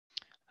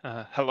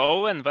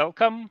Hello and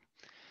welcome.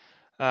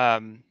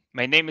 My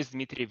name is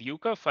Dmitry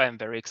Vyukov. I am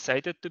very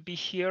excited to be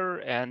here,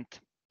 and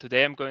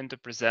today I'm going to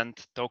present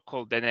a talk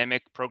called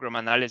Dynamic Program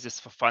Analysis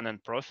for Fun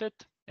and Profit.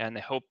 And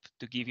I hope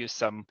to give you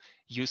some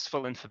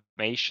useful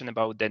information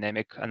about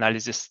dynamic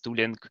analysis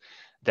tooling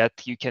that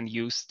you can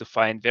use to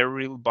find very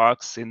real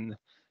bugs in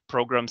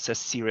programs as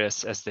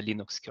serious as the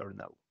Linux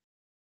kernel.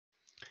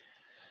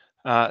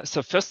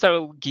 So first I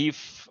will give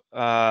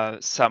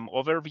some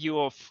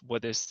overview of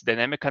what is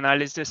dynamic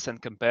analysis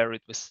and compare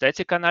it with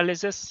static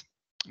analysis,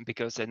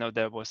 because I know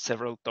there were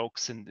several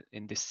talks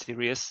in this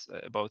series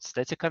about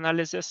static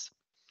analysis.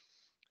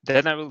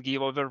 Then I will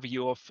give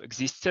overview of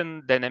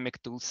existing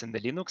dynamic tools in the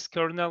Linux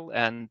kernel,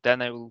 and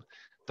then I will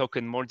talk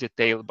in more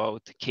detail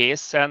about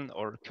KSN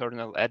or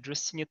kernel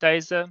address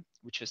sanitizer,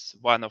 which is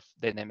one of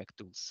dynamic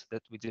tools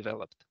that we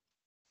developed.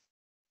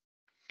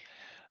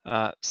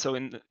 So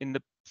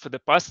for the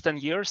past 10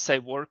 years, I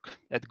work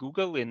at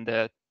Google in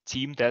the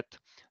team that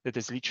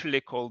is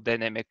literally called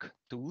Dynamic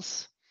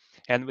Tools.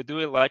 And we do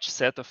a large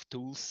set of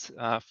tools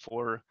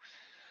for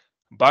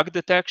bug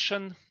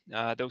detection.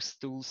 Those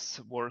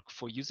tools work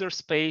for user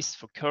space,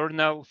 for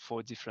kernel,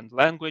 for different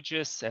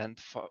languages, and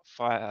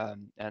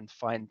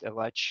find a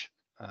large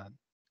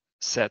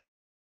set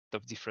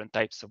of different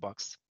types of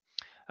bugs.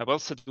 I will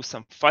also do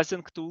some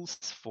fuzzing tools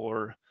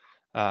for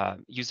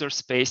user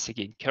space,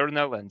 again,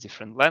 kernel and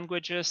different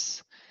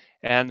languages.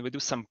 And we do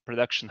some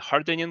production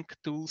hardening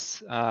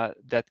tools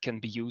that can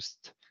be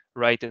used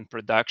right in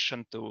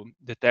production to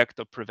detect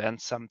or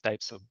prevent some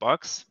types of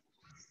bugs.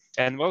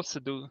 And we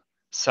also do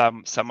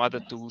some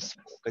other tools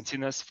for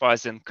continuous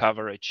fuzzing,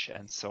 coverage,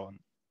 and so on.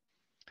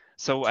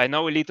 So I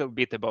know a little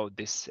bit about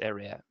this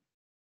area.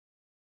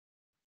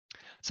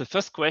 So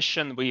first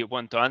question we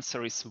want to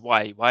answer is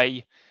why?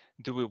 Why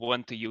do we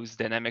want to use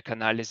dynamic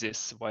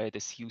analysis? Why it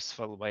is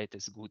useful? Why it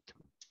is good?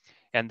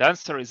 And the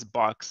answer is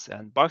bugs.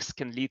 And bugs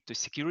can lead to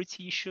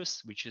security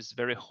issues, which is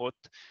very hot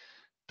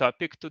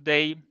topic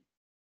today.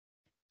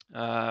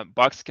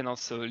 Bugs can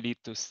also lead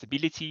to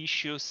stability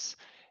issues,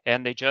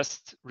 and they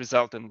just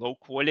result in low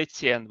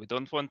quality. And we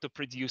don't want to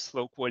produce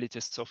low quality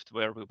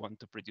software. We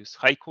want to produce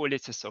high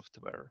quality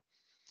software.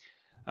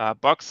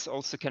 Bugs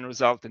also can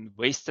result in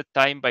wasted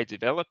time by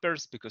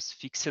developers because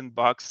fixing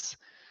bugs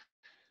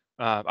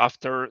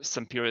after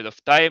some period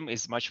of time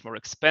is much more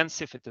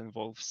expensive. It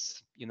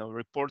involves,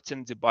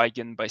 reporting,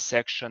 debugging by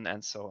section,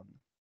 and so on.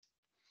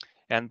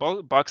 And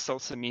bugs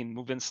also mean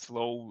moving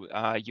slow.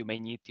 You may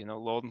need,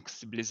 long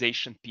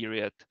stabilization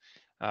period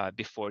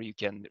before you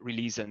can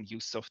release and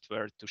use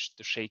software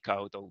to shake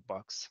out all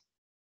bugs.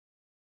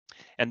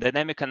 And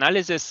dynamic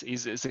analysis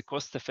is a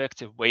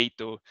cost-effective way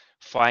to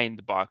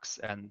find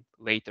bugs and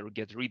later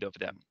get rid of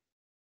them.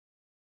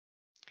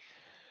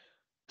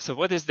 So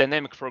what is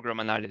dynamic program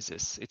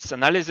analysis? It's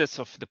analysis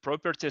of the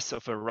properties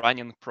of a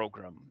running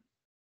program.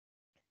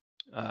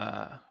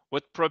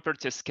 What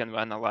properties can we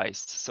analyze?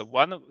 So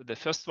the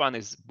first one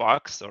is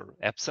bugs or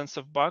absence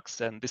of bugs,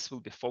 and this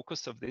will be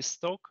focus of this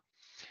talk.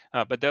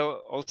 But there are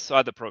also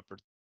other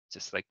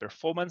properties like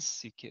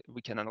performance.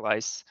 We can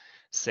analyze,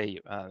 say,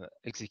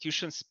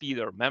 execution speed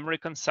or memory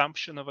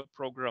consumption of a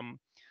program,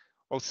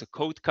 also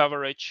code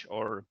coverage,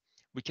 or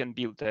we can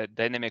build a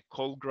dynamic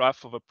call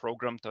graph of a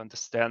program to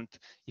understand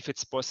if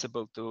it's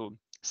possible to,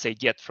 say,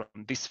 get from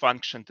this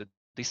function to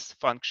this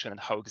function and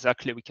how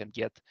exactly we can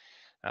get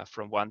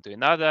from one to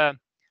another,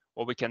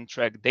 or we can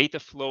track data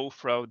flow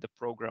throughout the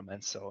program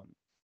and so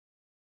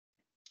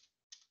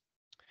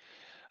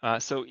on.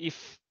 So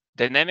if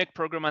dynamic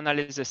program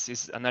analysis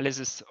is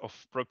analysis of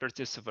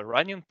properties of a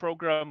running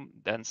program,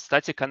 then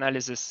static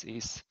analysis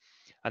is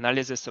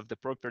analysis of the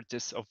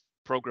properties of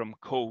program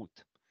code,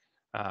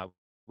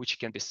 which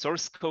can be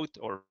source code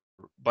or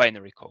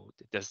binary code.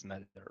 It doesn't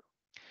matter.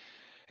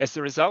 As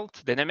a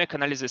result, dynamic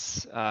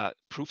analysis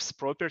proves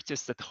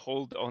properties that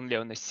hold only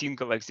on a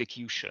single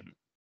execution.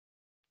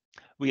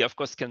 We, of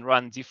course, can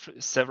run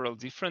several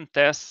different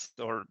tests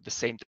or the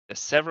same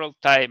test several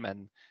times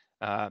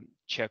and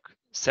check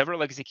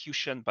several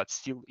execution, but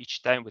still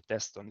each time we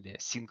test only a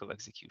single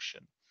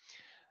execution.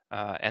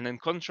 And in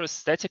contrast,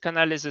 static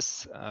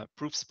analysis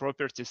proves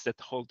properties that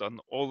hold on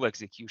all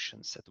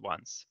executions at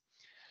once.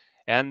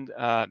 And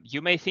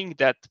you may think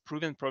that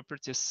proving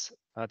properties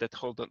that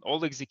hold on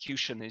all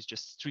execution is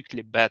just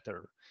strictly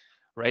better,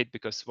 right?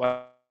 Because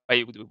why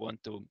would we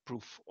want to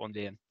prove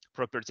only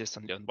properties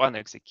only on one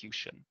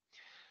execution?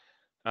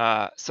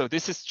 So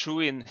this is true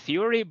in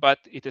theory, but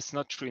it is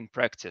not true in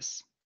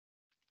practice.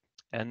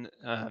 And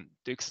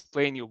to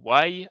explain you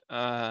why,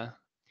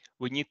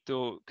 we need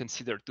to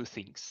consider two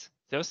things.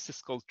 First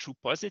is called true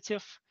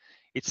positive.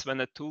 It's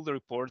when a tool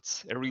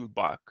reports a real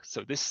bug.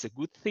 So this is a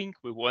good thing.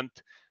 We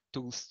want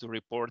tools to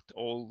report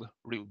all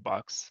real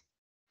bugs.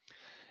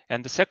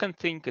 And the second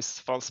thing is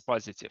false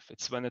positive.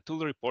 It's when a tool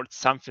reports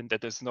something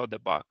that is not a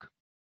bug.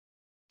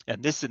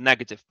 And this is a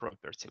negative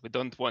property. We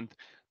don't want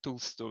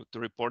tools to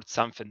report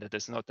something that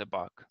is not a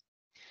bug.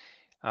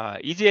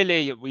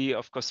 Ideally, we,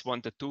 of course,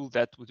 want a tool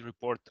that would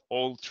report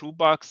all true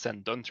bugs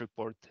and don't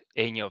report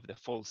any of the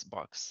false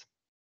bugs.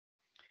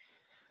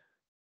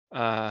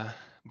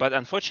 But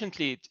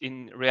unfortunately,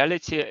 in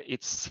reality,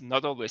 it's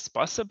not always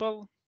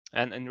possible.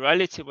 And in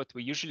reality, what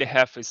we usually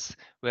have is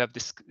we have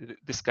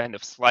this kind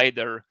of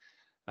slider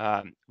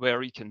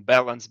where you can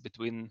balance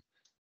between,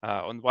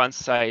 on one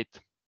side,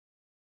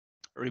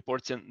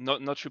 reporting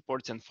not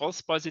reporting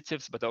false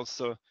positives, but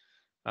also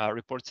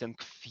reporting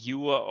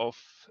fewer of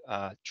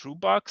true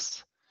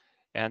bugs.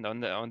 And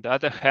on the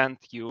other hand,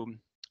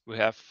 we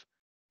have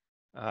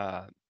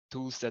uh,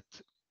 tools that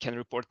can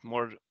report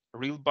more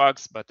real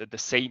bugs, but at the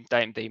same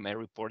time, they may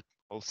report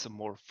also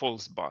more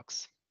false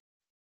bugs.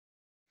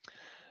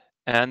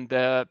 And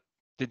the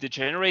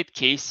degenerate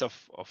case of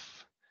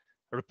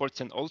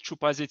reporting all true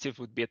positive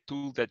would be a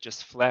tool that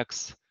just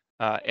flags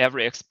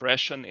every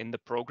expression in the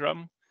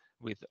program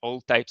with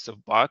all types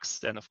of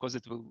bugs. And of course,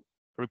 it will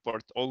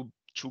report all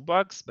true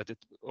bugs, but it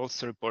will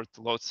also report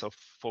lots of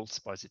false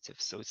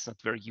positives. So it's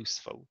not very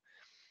useful.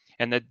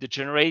 And a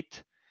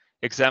degenerate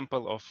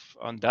example of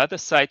on the other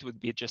side would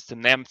be just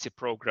an empty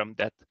program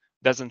that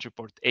doesn't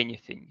report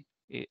anything.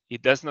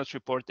 It does not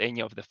report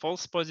any of the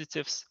false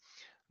positives,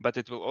 but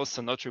it will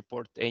also not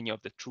report any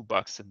of the true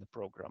bugs in the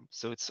program.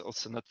 So it's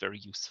also not very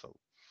useful.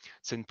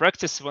 So in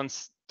practice, we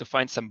want to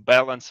find some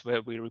balance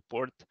where we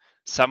report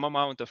some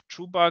amount of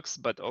true bugs,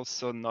 but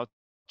also not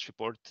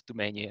report too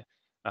many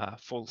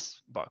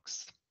false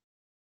bugs.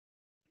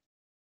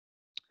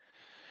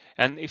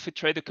 And if we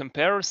try to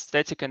compare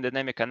static and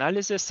dynamic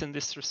analysis in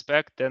this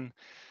respect, then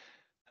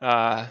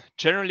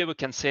generally we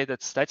can say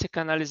that static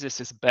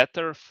analysis is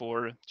better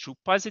for true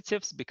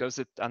positives because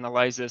it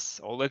analyzes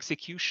all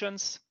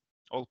executions,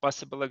 all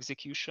possible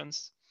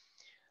executions.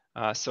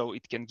 So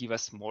it can give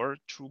us more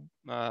true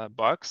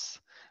bugs.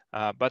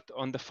 But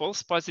on the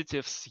false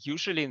positives,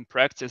 usually in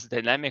practice,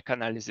 dynamic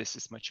analysis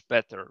is much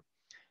better,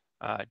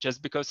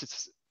 just because it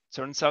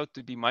turns out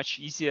to be much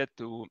easier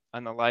to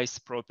analyze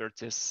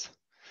properties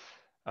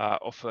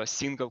of a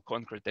single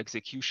concrete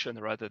execution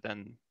rather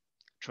than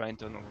trying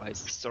to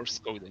analyze the source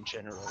code in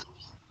general.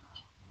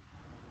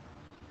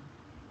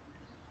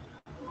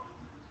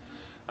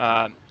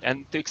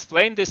 And to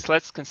explain this,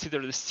 let's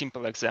consider this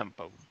simple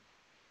example.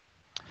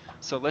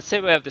 So let's say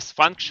we have this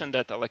function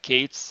that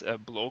allocates a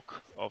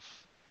block of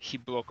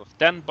heap block of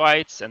 10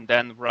 bytes and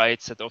then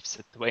writes at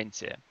offset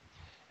 20.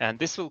 And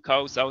this will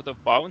cause out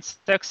of bounds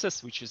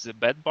access, which is a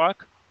bad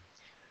bug.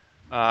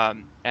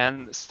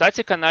 And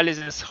static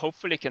analysis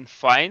hopefully can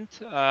find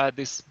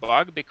this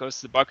bug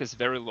because the bug is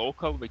very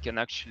local. We can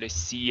actually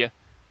see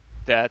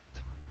that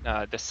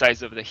the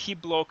size of the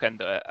heap block and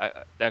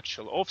the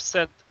actual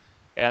offset,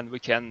 and we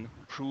can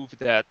prove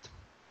that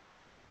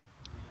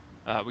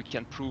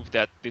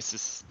this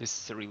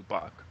is a real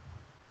bug.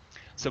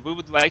 So we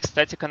would like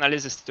static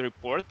analysis to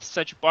report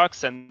such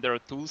bugs, and there are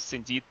tools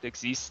indeed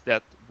exist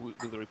that will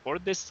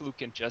report this,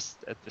 looking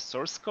just at the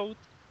source code.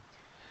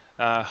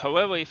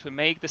 However, if we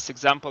make this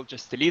example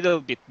just a little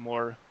bit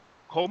more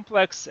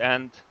complex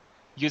and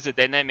use a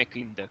dynamic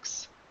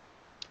index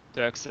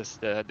to access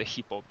the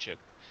heap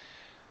object,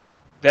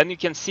 then you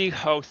can see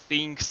how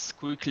things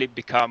quickly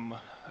become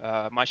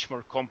much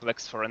more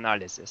complex for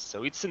analysis.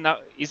 So is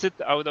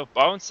it out of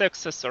bounds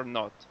access or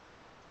not?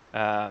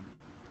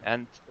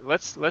 And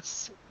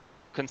let's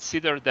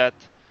consider that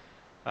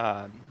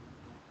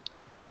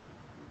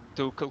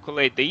to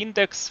calculate the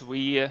index,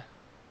 we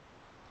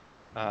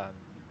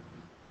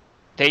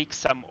take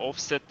some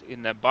offset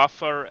in a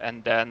buffer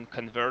and then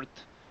convert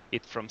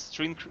it from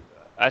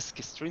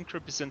ASCII string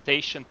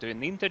representation to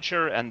an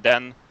integer and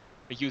then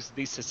use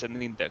this as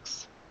an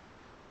index.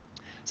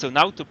 So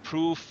now to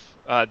prove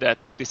that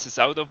this is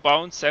out of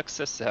bounds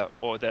access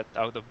or that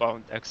out of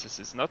bound access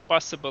is not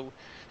possible,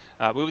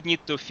 we would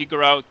need to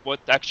figure out what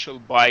actual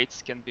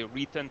bytes can be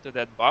written to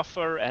that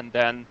buffer, and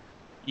then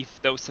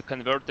if those are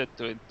converted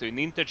to an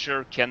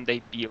integer, can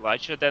they be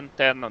larger than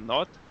 10 or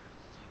not?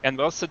 And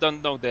we also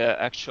don't know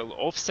the actual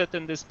offset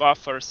in this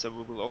buffer, so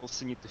we will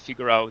also need to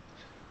figure out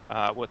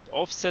what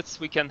offsets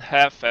we can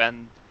have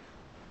and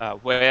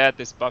where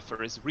this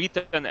buffer is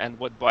written and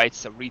what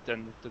bytes are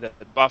written to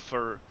that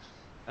buffer.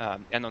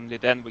 And only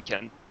then we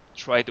can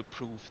try to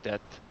prove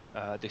that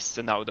this is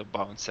an out of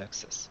bounds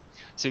access.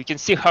 So you can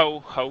see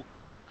how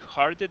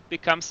hard it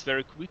becomes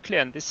very quickly,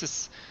 and this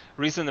is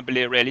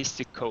reasonably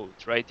realistic code,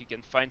 right? You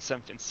can find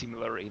something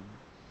similar in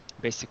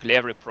basically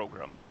every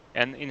program.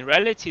 And in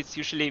reality, it's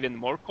usually even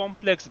more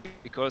complex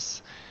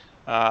because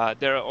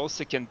there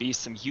also can be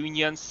some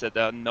unions that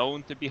are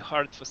known to be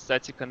hard for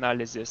static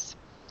analysis.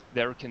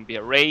 There can be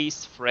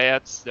arrays,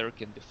 threads, there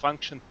can be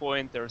function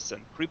pointers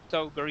and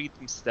crypto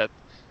algorithms that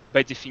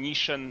by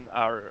definition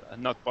are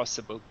not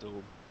possible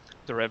to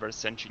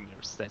reverse engineer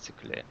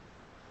statically.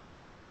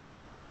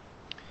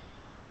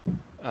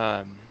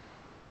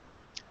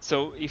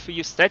 So if we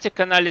use static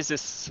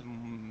analysis,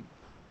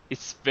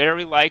 it's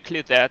very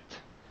likely that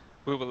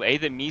we will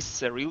either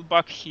miss a real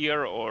bug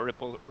here or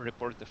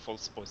report a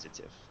false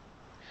positive.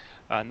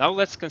 Now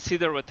let's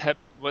consider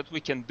what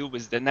we can do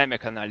with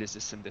dynamic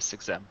analysis in this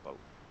example.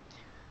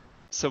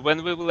 So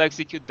when we will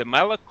execute the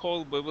malloc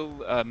call, we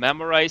will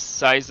memorize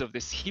size of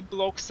this heap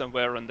block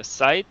somewhere on the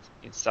side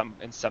in some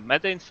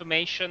meta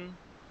information.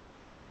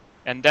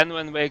 And then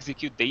when we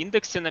execute the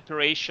indexing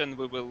operation,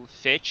 we will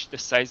fetch the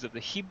size of the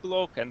heap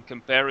block and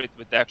compare it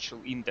with the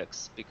actual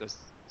index, because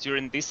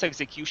during this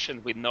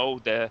execution, we know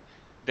the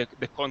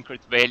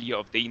concrete value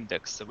of the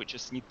index. So we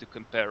just need to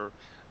compare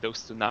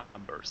those two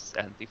numbers.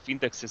 And if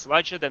index is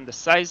larger than the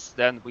size,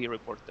 then we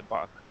report the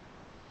bug.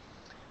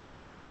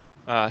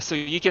 So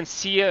you can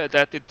see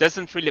that it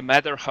doesn't really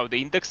matter how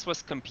the index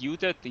was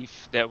computed,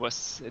 if there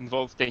was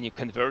involved any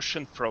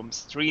conversion from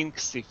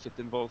strings, if it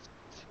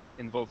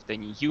involved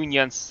any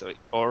unions,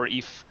 or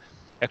if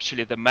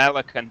actually the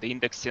malloc and the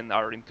indexing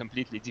are in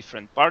completely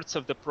different parts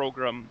of the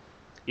program.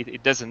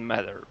 It doesn't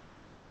matter.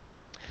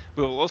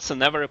 We will also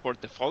never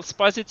report the false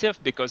positive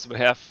because we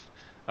have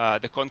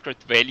the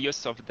concrete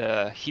values of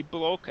the heap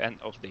block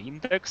and of the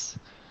index,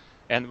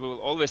 and we will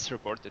always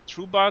report a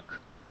true bug.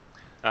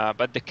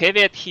 But the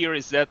caveat here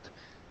is that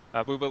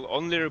we will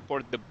only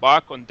report the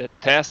bug on the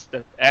test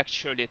that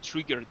actually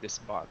triggered this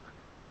bug.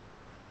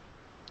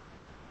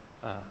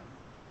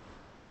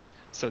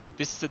 So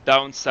this is the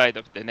downside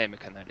of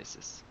dynamic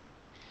analysis.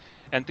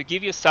 And to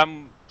give you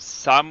some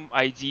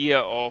idea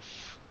of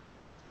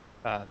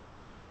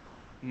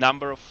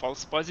number of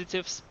false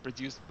positives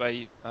produced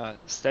by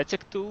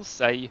static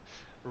tools, I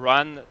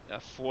run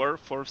four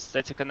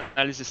static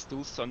analysis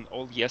tools on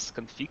all yes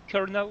config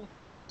kernel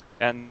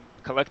and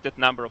collected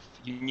number of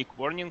unique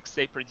warnings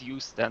they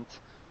produced and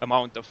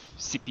amount of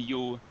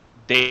CPU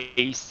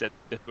days that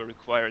were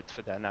required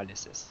for the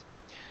analysis.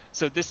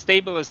 So this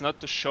table is not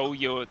to show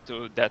you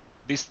that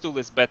this tool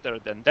is better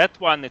than that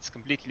one. It's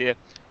completely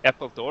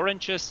apple to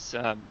oranges.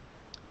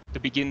 To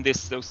begin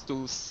this, those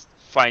tools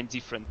find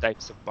different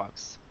types of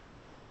bugs.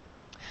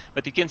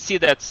 But you can see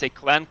that, say,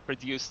 Clang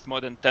produced more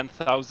than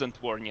 10,000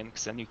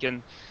 warnings, and you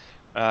can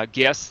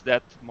guess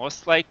that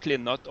most likely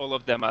not all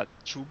of them are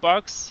true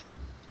bugs.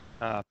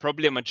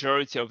 Probably a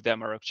majority of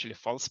them are actually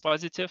false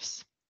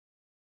positives.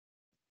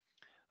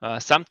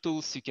 Some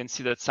tools, you can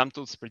see that some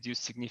tools produce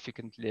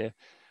significantly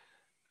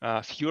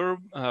fewer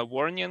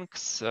warnings,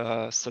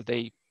 so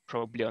they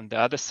probably on the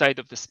other side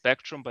of the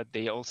spectrum, but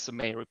they also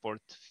may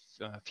report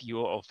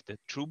fewer of the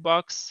true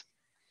bugs.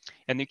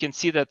 And you can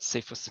see that,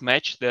 say, for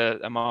Smatch, the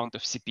amount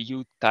of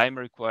CPU time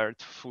required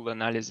for full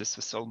analysis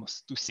was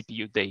almost 2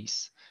 CPU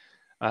days.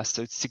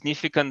 So it's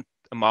significant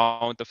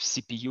amount of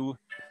CPU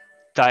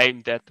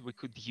time that we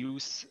could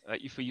use.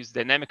 If we use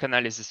dynamic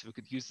analysis, we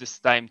could use this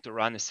time to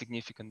run a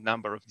significant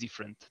number of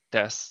different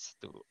tests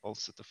to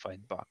also to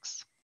find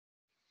bugs.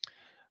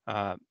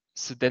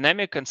 So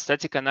dynamic and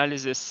static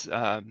analysis,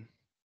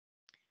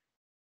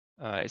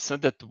 it's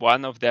not that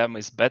one of them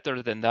is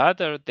better than the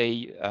other.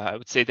 I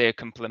would say they're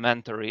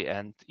complementary,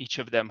 and each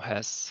of them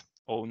has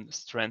own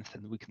strengths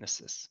and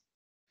weaknesses.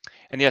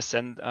 And yes,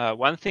 and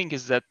one thing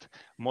is that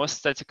most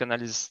static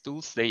analysis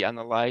tools, they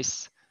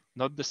analyze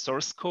not the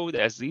source code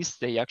as is,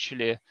 they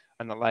actually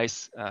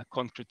analyze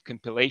concrete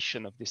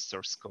compilation of this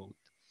source code.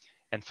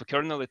 And for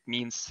kernel, it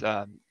means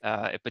a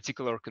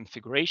particular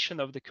configuration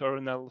of the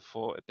kernel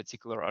for a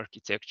particular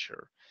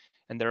architecture.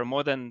 And there are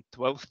more than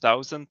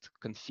 12,000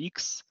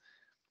 configs.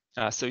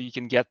 So you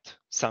can get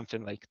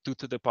something like 2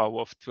 to the power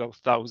of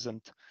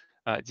 12,000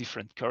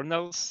 different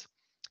kernels.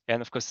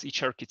 And of course,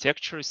 each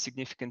architecture is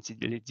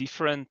significantly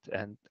different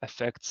and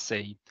affects,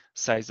 say,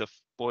 size of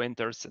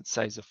pointers and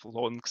size of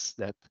longs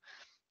that,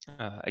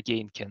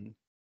 again, can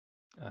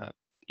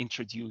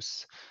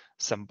introduce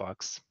some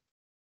bugs.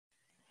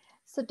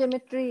 So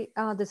Dimitri,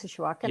 this is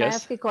Shua. Can I Yes.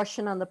 ask a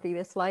question on the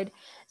previous slide?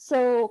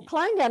 So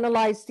Clang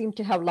Analyze seem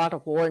to have a lot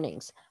of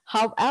warnings.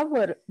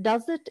 However,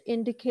 does it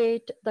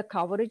indicate the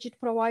coverage it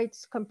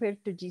provides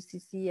compared to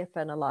GCCF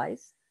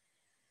Analyze?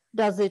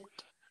 Does it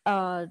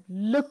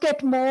look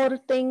at more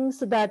things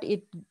that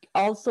it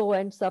also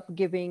ends up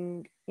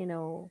giving,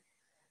 more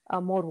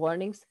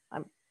warnings?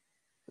 I'm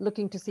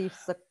looking to see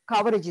if the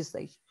coverage is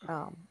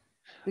reasonable.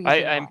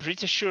 I'm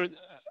pretty sure.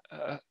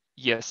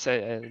 Yes, I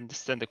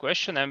understand the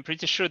question. I'm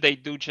pretty sure they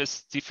do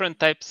just different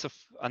types of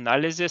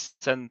analysis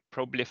and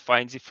probably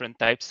find different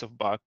types of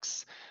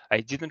bugs. I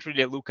didn't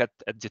really look at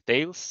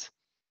details.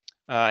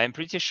 I'm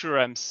pretty sure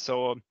I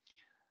saw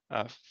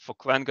for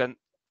Clang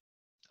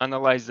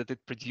Analyze that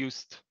it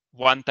produced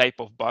one type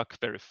of bug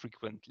very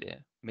frequently.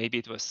 Maybe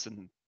it was a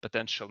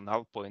potential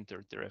null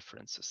pointer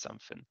dereference or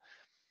something.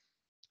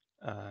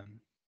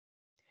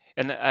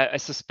 And I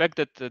suspect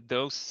that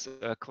those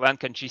Clang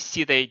and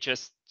GC, they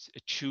just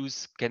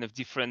choose kind of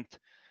different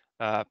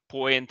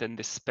point in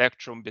the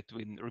spectrum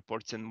between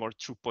reporting more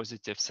true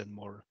positives and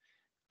more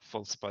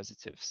false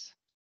positives.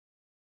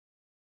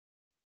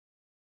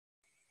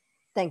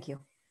 Thank you.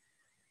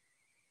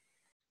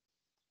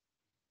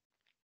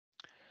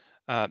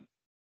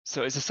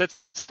 So as I said,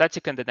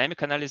 static and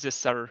dynamic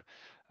analysis are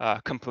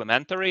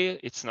complementary.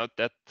 It's not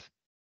that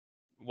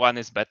one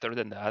is better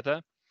than the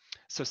other.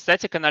 So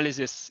static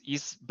analysis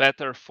is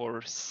better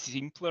for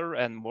simpler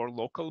and more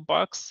local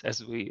bugs,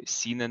 as we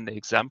seen in the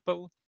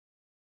example.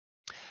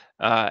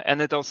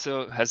 And it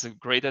also has a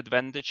great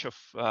advantage of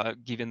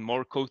giving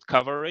more code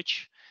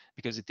coverage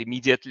because it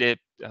immediately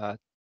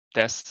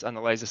tests,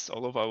 analyzes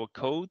all of our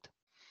code.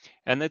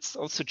 And it's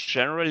also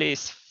generally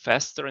is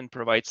faster and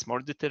provides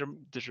more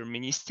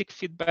deterministic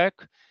feedback,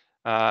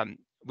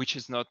 which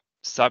is not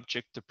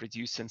subject to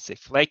producing, say,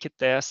 flaky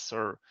tests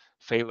or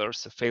failures.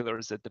 So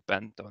failures that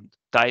depend on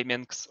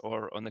timings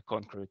or on the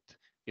concrete,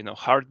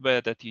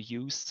 hardware that you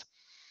use,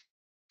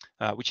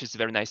 which is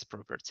very nice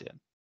property.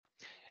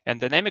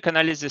 And dynamic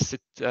analysis,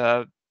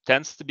 it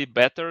tends to be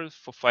better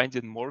for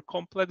finding more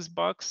complex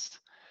bugs.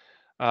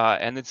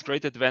 And its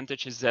great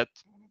advantage is that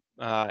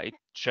it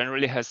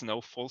generally has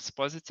no false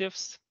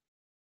positives.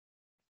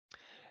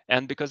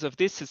 And because of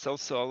this, it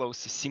also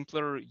allows a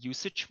simpler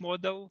usage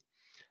model,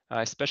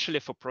 especially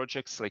for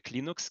projects like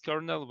Linux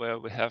kernel, where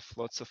we have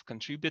lots of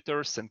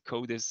contributors and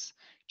code is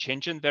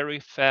changing very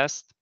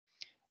fast.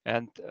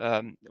 And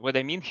what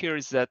I mean here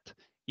is that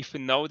if we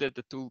know that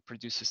the tool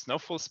produces no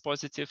false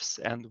positives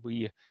and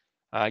we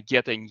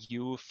get a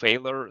new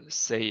failure,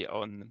 say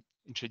on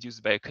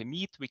introduced by a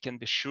commit, we can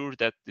be sure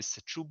that this is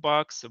a true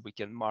bug, so we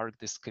can mark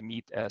this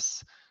commit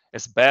as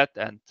bad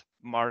and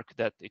mark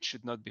that it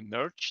should not be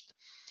merged.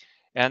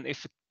 And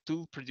if a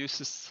tool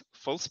produces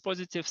false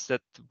positives,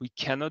 that we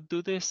cannot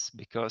do this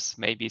because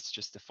maybe it's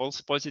just a false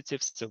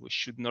positive, so we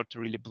should not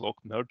really block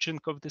merging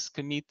of this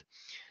commit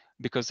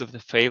because of the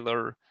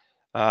failure.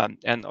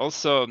 And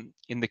also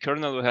in the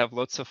kernel, we have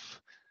lots of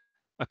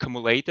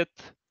accumulated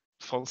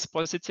false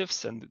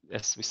positives, and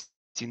as we've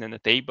seen in the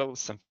table,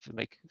 something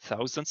like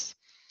thousands.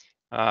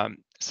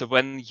 So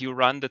when you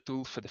run the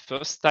tool for the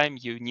first time,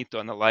 you need to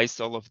analyze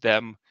all of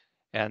them.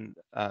 And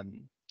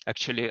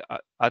actually,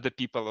 other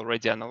people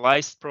already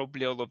analyzed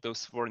probably all of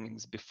those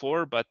warnings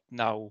before, but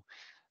now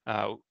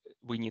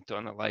we need to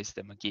analyze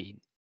them again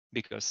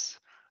because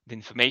the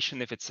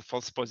information, if it's a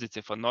false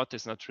positive or not,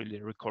 is not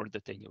really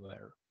recorded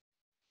anywhere.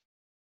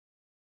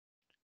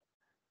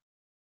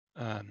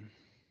 Um,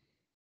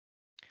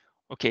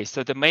 Okay,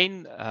 so the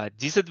main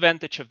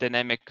disadvantage of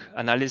dynamic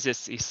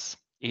analysis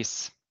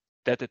is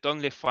that it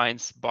only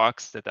finds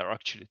bugs that are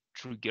actually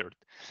triggered.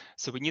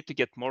 So we need to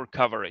get more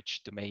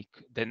coverage to make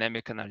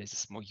dynamic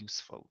analysis more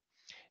useful.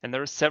 And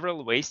there are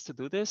several ways to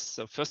do this.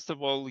 So first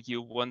of all,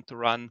 you want to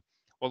run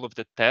all of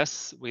the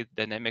tests with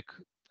dynamic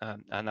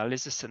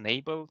analysis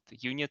enabled,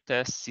 unit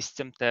tests,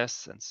 system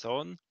tests, and so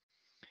on.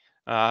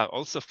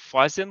 Also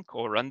fuzzing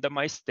or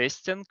randomized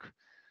testing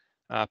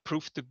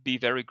proved to be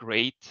very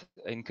great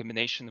in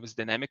combination with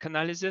dynamic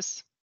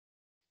analysis,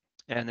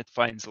 and it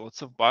finds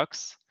lots of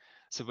bugs.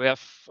 So we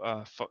have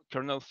a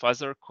kernel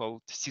fuzzer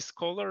called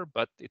syscaller,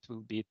 but it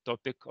will be a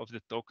topic of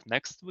the talk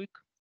next week.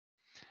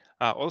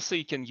 Also,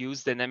 you can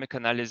use dynamic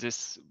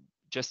analysis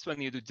just when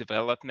you do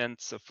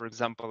development. So for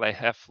example, I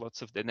have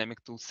lots of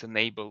dynamic tools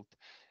enabled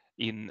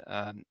in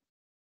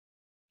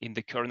in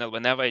the kernel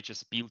whenever I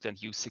just build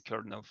and use a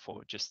kernel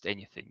for just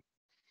anything.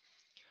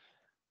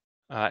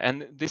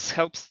 And this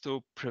helps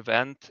to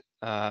prevent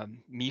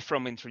me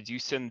from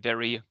introducing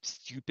very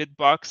stupid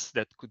bugs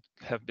that could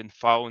have been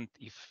found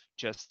if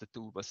just the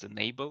tool was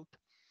enabled.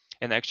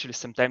 And actually,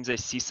 sometimes I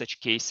see such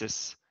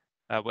cases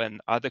when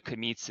other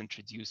commits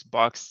introduce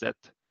bugs that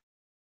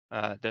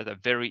are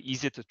very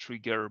easy to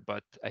trigger,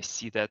 but I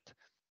see that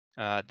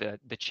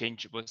the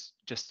change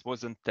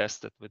wasn't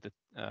tested with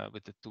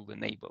the tool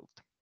enabled.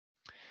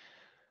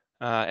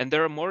 And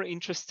there are more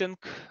interesting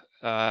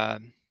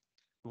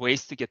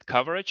ways to get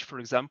coverage. For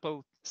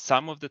example,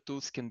 some of the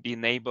tools can be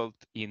enabled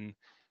in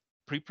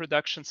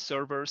pre-production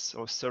servers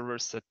or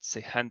servers that say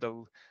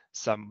handle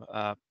some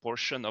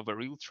portion of a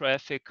real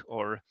traffic,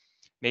 or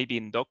maybe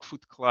in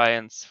dogfood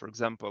clients. For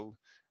example,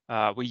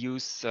 we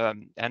use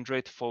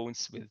Android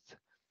phones with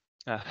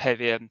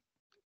heavy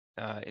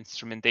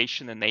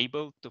instrumentation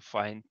enabled to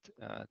find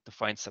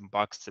some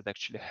bugs that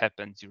actually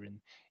happen during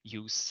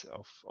use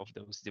of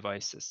those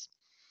devices.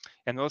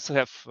 And we also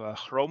have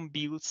Chrome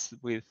builds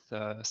with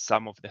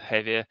some of the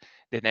heavier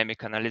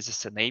dynamic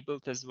analysis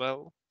enabled as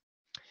well.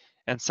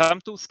 And some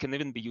tools can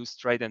even be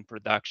used right in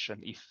production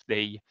if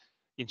they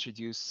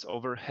introduce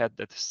overhead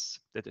that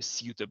is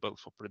suitable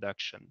for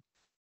production.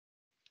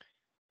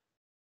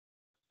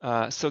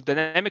 So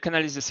dynamic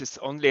analysis is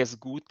only as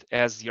good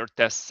as your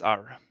tests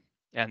are,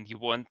 and you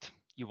want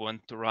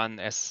to run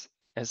as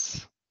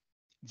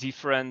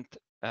different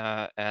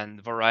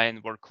and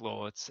varying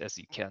workloads as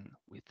you can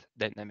with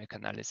dynamic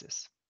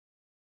analysis.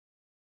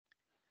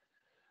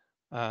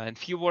 And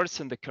few words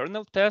on the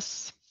kernel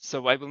tests.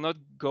 So I will not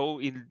go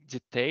in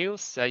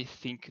details. I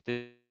think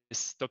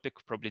this topic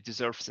probably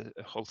deserves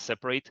a whole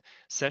separate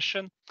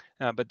session.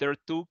 But there are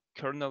two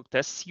kernel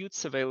test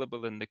suites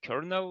available in the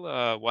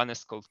kernel. One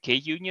is called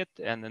KUnit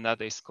and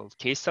another is called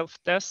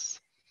kselftests.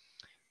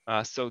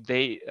 So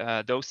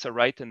those are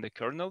right in the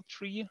kernel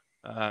tree.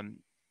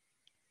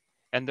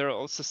 And there are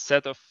also a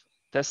set of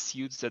test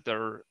suites that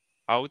are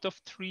out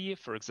of tree.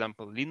 For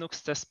example,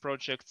 Linux test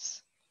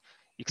projects,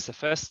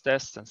 XFS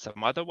tests, and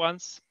some other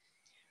ones.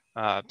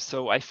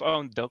 So I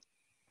found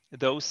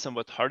those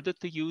somewhat harder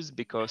to use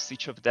because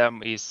each of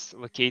them is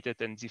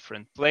located in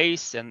different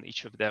place and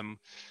each of them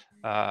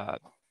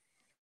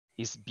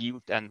is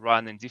built and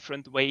run in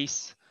different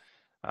ways.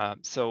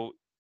 So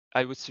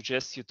I would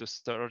suggest you to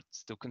start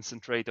to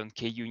concentrate on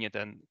K-unit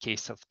and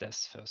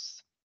K-self-test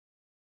first.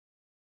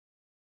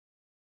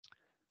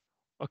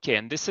 Okay,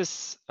 and this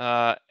is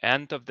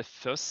end of the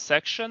first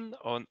section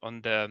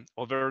on the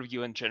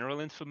overview and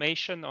general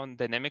information on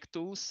dynamic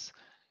tools.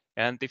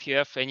 And if you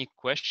have any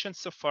questions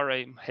so far,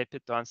 I'm happy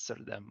to answer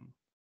them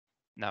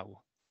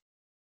now.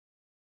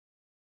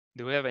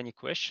 Do we have any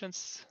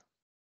questions?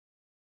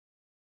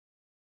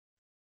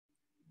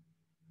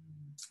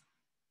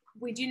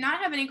 We do not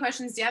have any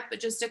questions yet,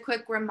 but just a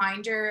quick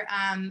reminder,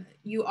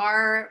 you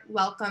are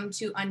welcome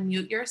to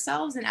unmute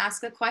yourselves and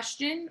ask a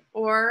question,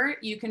 or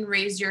you can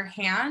raise your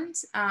hand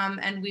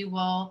and we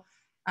will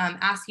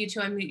ask you to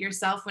unmute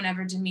yourself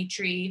whenever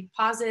Dimitri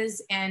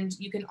pauses. And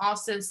you can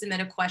also submit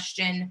a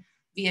question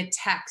via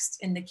text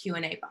in the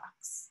Q&A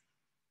box.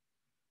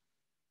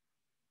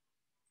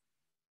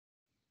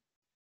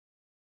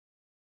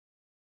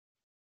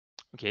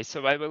 Okay,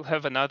 so I will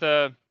have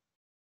another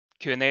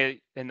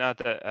Q&A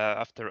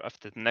after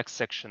the next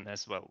section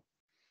as well.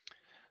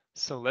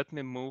 So let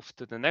me move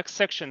to the next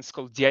section. It's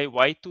called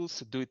DIY tools,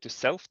 so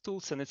do-it-yourself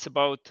tools, and it's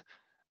about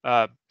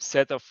a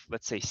set of,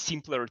 let's say,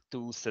 simpler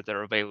tools that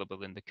are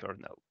available in the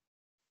kernel.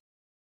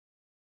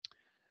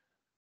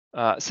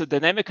 So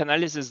dynamic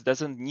analysis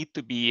doesn't need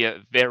to be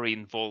very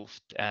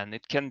involved, and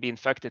it can be, in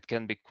fact, it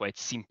can be quite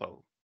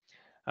simple.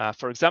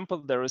 For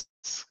example, there is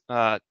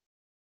a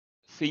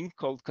thing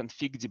called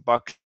config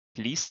debug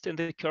list in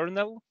the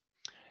kernel.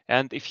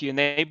 And if you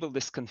enable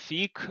this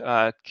config,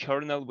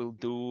 kernel will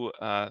do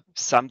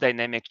some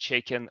dynamic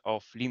checking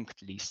of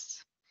linked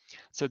lists.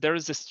 So there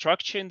is a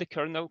structure in the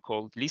kernel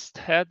called list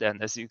head,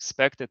 and as you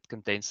expect, it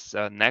contains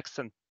next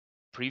and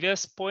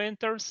previous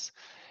pointers.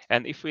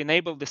 And if we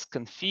enable this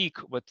config,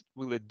 what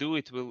will it do?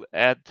 It will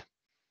add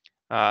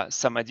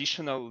some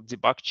additional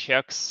debug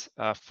checks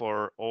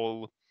for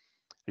all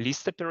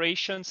list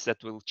operations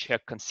that will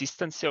check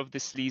consistency of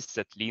this list,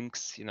 that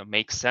links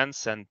make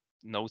sense and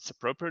nodes are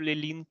properly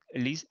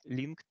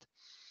linked,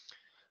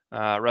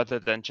 rather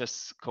than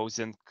just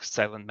causing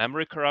silent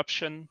memory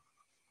corruption.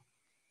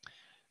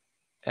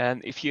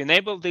 And if you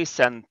enable this,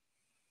 and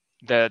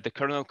the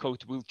kernel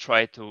code will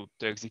try to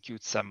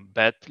execute some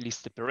bad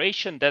list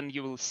operation, then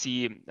you will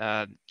see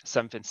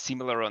something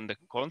similar on the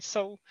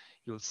console.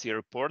 You'll see a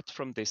report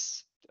from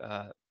this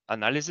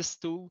analysis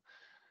tool.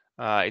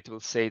 It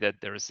will say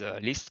that there's a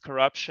list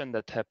corruption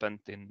that happened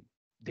in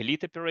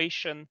delete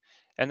operation,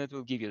 and it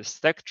will give you a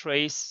stack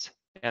trace.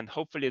 And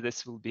hopefully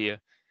this will be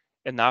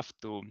enough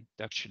to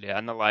actually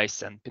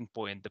analyze and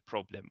pinpoint the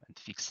problem and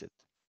fix it.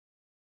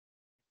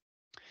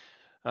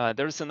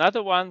 There's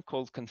another one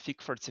called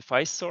config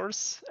fortify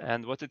source,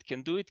 and what it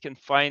can do, it can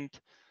find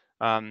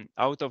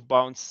out of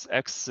bounds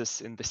access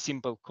in the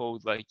simple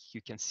code like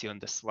you can see on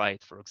the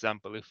slide. For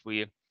example, if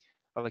we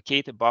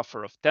allocate a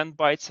buffer of 10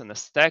 bytes on a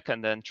stack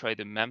and then try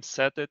to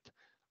memset it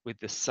with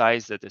the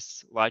size that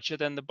is larger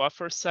than the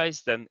buffer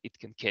size, then it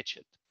can catch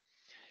it.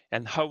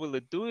 And how will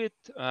it do it?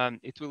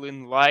 It will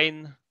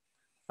inline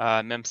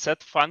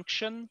memset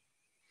function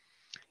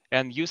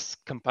and use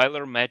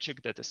compiler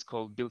magic that is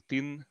called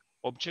built-in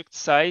object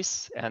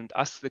size, and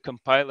ask the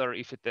compiler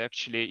if it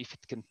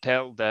can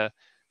tell the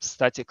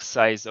static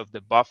size of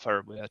the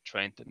buffer we are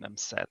trying to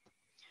memset.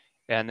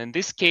 And in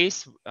this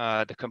case,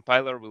 the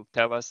compiler will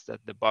tell us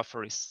that the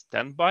buffer is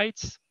 10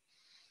 bytes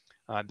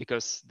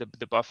because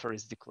the buffer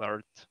is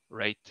declared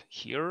right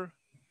here.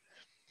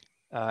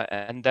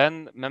 And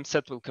then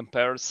memset will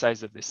compare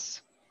size of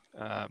this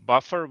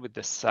buffer with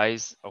the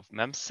size of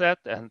memset.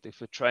 And if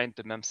we're trying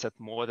to memset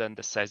more than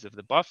the size of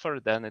the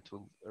buffer, then it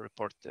will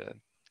report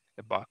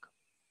a bug.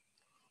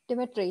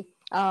 Dimitri,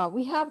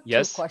 we have two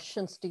Yes.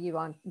 questions. Do you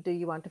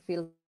want to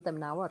field them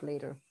now or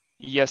later?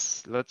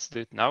 Yes, let's do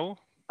it now.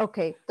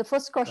 Okay, the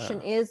first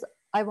question is,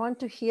 I want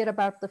to hear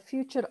about the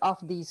future of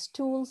these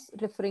tools,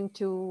 referring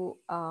to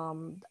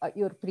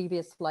your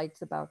previous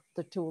slides about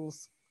the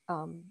tools,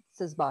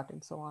 Sysbot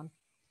and so on.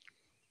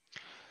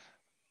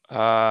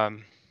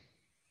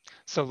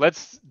 So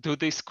let's do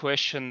this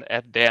question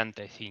at the end.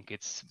 I think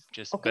it's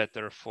just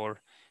better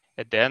for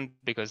at the end,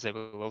 because I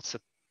will also,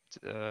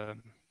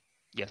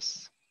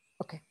 yes.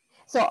 Okay.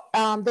 So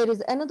there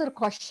is another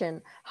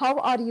question. How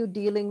are you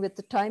dealing with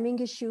the timing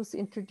issues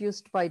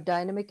introduced by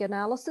dynamic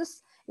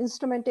analysis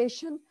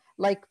instrumentation,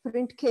 like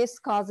print case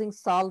causing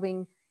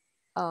solving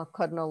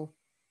kernel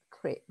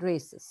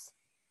races?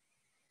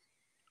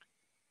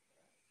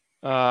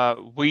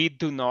 We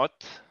do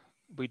not.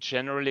 We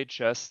generally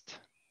just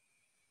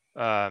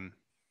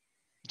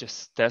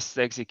test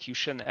the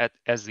execution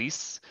as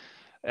is.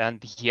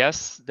 And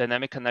yes,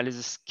 dynamic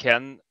analysis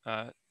can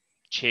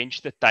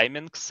change the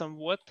timing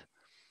somewhat.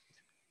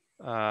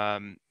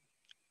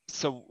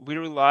 So we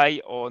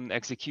rely on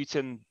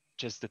executing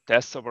just the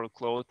test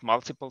overload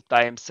multiple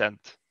times and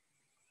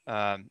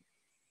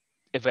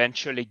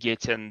eventually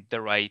getting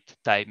the right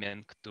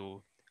timing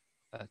to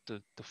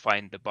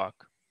find the bug.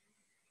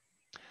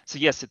 So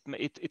yes,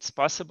 it's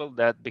possible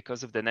that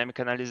because of dynamic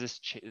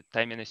analysis,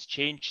 timing is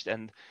changed,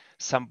 and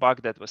some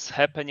bug that was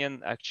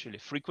happening actually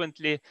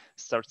frequently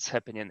starts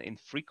happening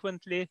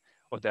infrequently,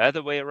 or the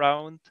other way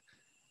around.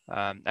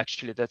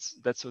 Actually,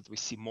 that's what we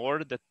see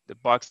more, that the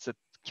bugs that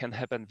can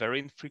happen very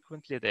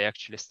infrequently, they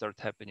actually start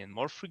happening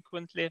more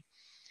frequently.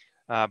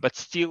 But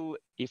still,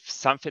 if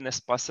something is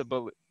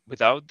possible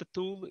without the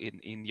tool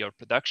in your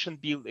production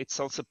build, it's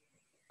also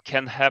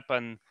can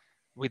happen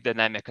with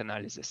dynamic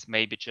analysis,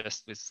 maybe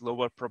just with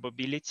lower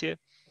probability.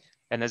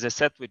 And as I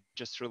said, we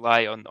just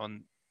rely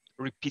on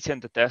repeating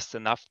the test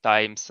enough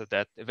times so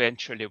that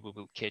eventually we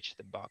will catch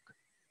the bug.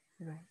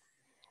 Right.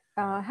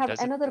 Have Does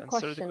it another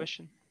answer the question.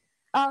 question?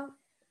 Uh,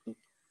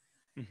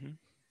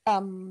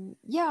 Mm-hmm.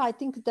 yeah, I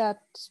think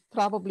that's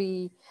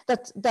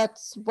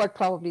what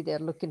probably they're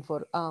looking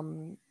for.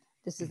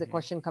 This is the Mm-hmm.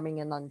 question coming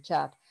in on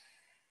chat.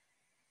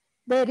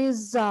 There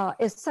is a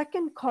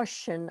second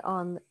question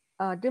on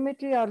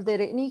Dimitri. Are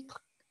there any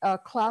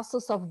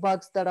classes of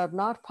bugs that are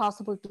not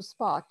possible to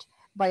spot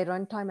by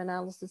runtime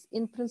analysis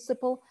in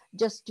principle,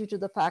 just due to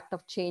the fact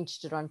of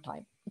changed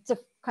runtime? It's a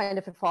kind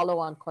of a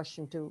follow-on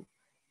question to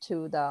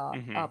the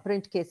Mm-hmm.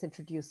 print case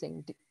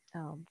introducing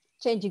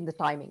changing the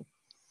timing.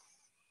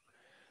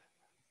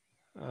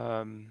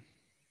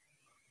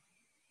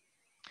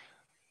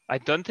 I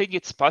don't think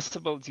it's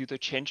possible due to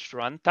changed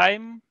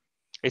runtime.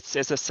 It's,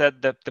 as I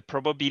said, that the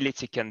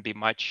probability can be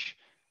much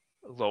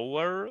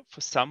lower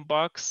for some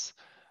bugs.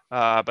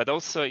 But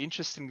also,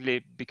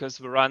 interestingly,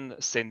 because we run,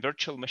 say, in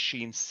virtual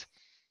machines,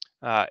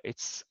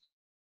 it's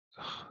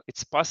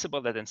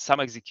possible that in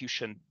some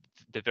execution,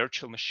 the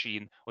virtual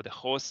machine or the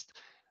host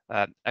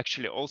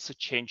actually also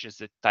changes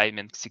the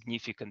timing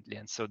significantly.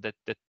 And so that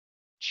the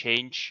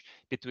change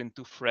between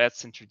two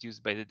threads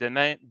introduced by the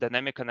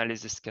dynamic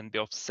analysis can be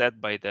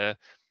offset by the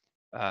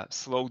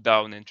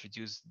slowdown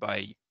introduced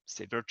by,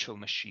 say, virtual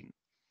machine,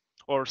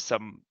 or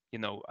some,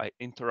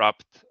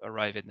 interrupt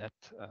arriving at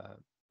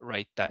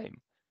right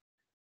time.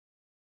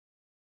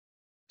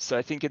 So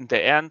I think in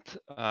the end,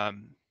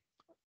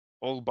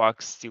 all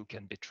bugs still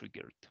can be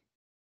triggered.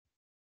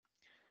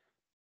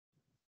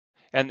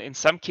 And in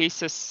some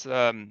cases,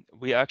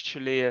 we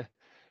actually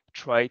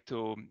try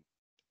to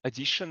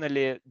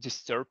additionally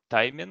disturb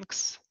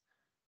timings,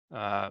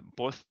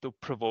 both to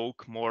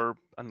provoke more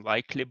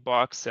unlikely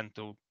bugs and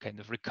to kind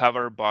of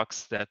recover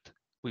bugs that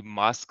we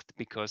masked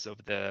because of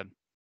the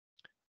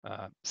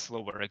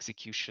slower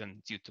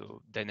execution due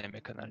to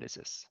dynamic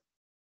analysis.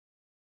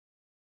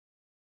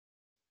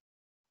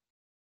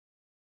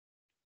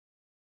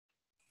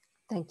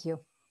 Thank you.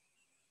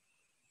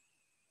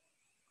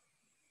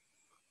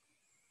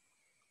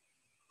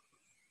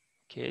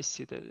 Okay, I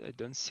see that I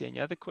don't see any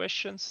other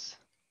questions.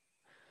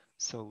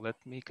 So let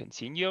me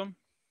continue.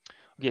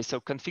 Okay,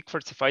 so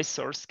config45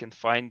 source can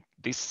find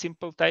this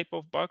simple type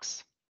of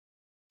bugs.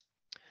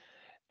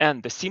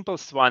 And the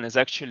simplest one is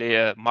actually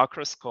a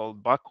macros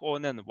called bug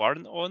on and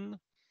warn on.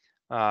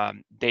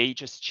 They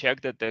just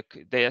check that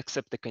they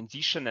accept the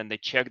condition and they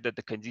check that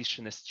the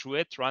condition is true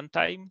at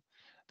runtime.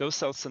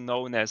 Those are also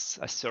known as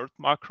assert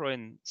macro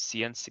in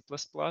C and C++.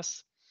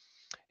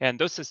 And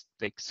those is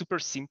like super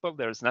simple.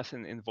 There's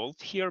nothing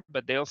involved here,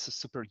 but they're also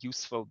super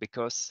useful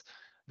because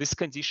this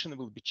condition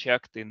will be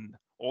checked in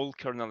all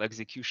kernel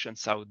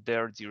executions out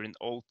there during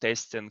all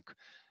testing,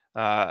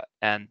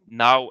 and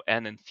now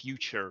and in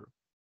future.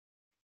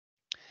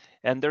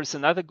 And there's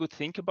another good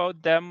thing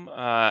about them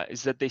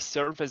is that they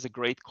serve as a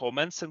great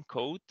comments in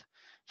code.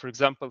 For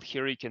example,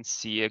 here you can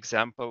see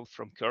example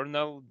from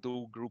kernel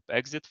do group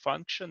exit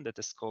function that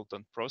is called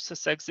on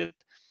process exit.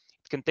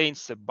 It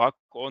contains a bug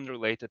on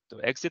related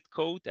to exit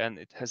code, and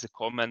it has a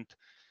comment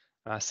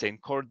saying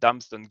core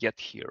dumps don't get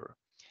here.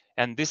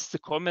 And this is a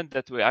comment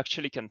that we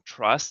actually can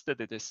trust that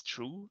it is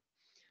true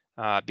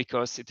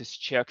because it is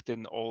checked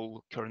in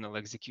all kernel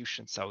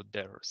executions out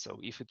there. So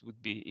if it would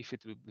be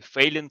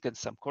failing in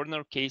some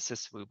corner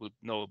cases, we would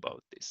know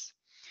about this.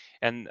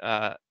 And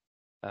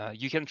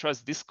you can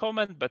trust this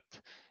comment, but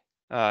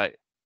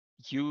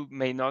you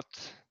may not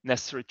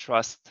necessarily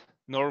trust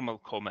normal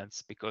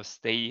comments because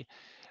they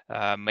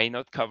may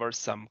not cover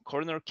some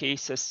corner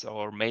cases,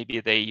 or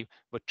maybe they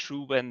were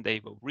true when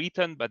they were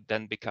written, but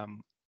then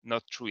become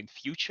not true in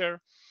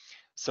future.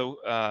 So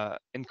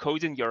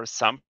encoding your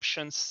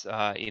assumptions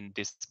in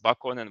this bug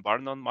on and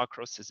warn on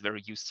macros is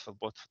very useful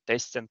both for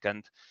testing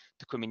and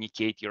to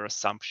communicate your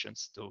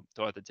assumptions to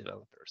other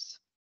developers.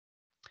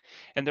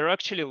 And there are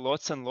actually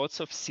lots and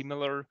lots of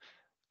similar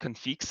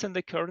configs in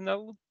the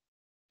kernel.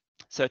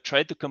 So I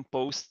tried to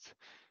compose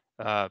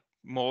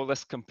more or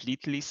less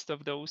complete list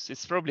of those.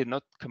 It's probably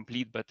not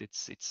complete, but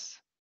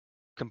it's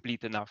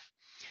complete enough.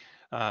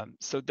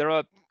 So there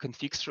are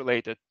configs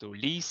related to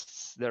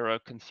lists. There are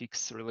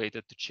configs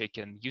related to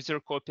checking user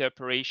copy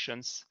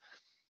operations.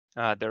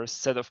 There are a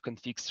set of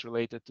configs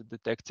related to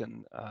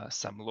detecting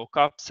some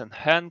lookups and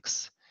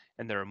hangs,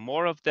 and there are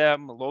more of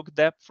them.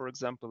 Logdep, for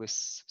example,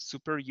 is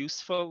super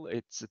useful.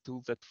 It's a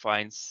tool that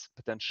finds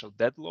potential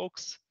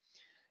deadlocks.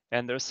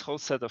 And there's a whole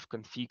set of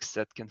configs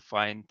that can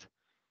find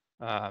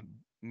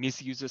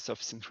misuses of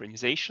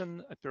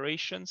synchronization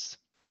operations.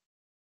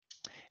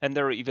 And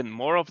there are even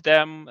more of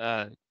them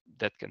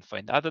that can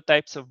find other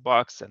types of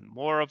bugs, and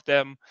more of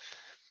them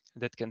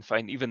that can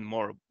find even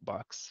more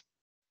bugs.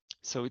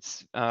 So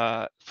it's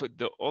for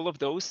all of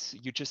those,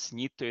 you just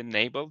need to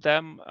enable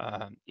them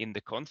in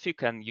the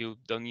config, and you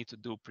don't need to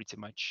do pretty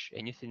much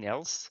anything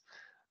else.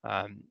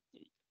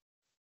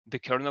 The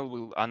kernel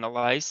will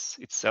analyze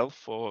itself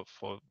for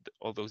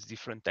all those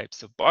different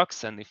types of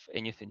bugs, and if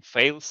anything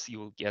fails, you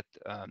will get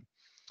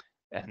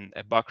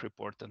a bug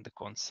report on the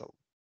console.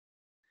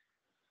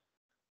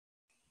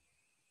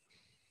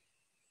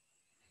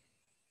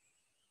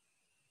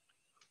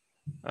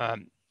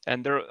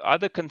 And there are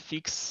other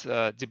configs,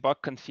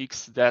 debug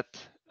configs that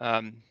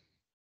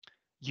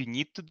you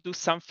need to do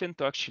something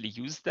to actually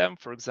use them.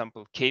 For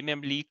example,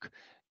 kmem leak,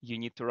 you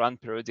need to run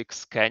periodic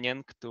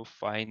scanning to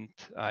find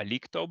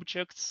leaked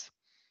objects.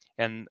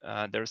 And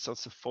there's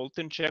also fault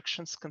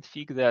injections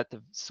config that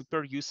are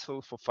super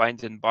useful for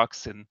finding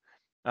bugs in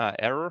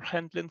error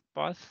handling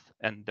path.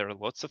 And there are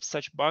lots of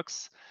such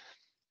bugs.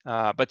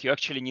 But you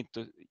actually need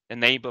to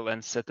enable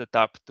and set it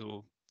up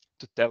to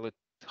tell it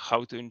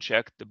how to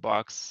inject the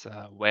bugs,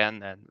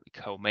 when, and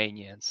how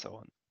many, and so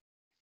on.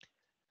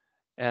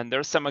 And there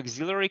are some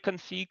auxiliary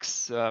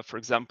configs. For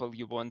example,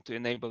 you want to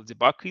enable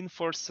debug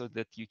info so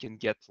that you can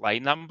get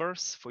line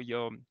numbers for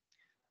your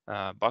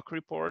bug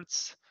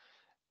reports.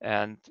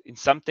 And in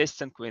some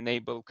testing, we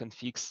enable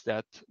configs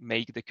that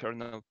make the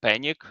kernel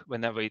panic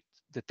whenever it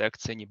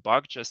detects any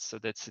bug, just so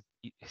that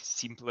it's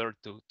simpler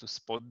to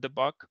spot the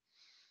bug.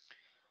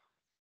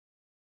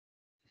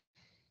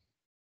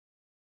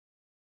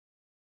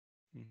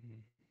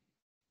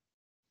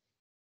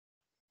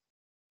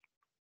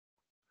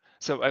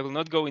 So I will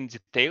not go in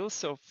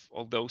details of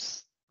all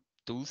those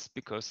tools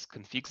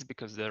configs,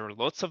 because there are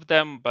lots of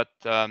them, but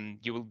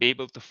you will be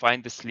able to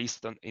find this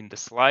list in the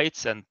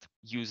slides and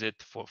use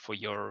it for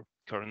your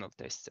kernel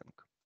testing.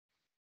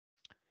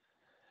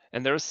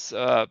 And there's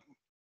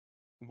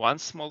one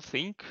small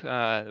thing,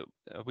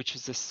 which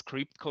is a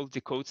script called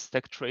decode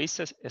stack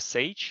trace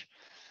sh,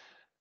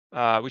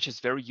 which is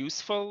very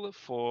useful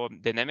for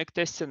dynamic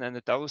testing, and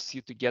it allows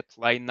you to get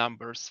line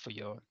numbers for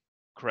your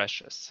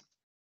crashes.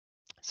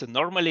 So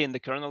normally in the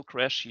kernel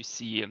crash, you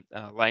see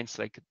lines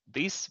like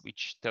this,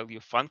 which tell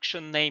you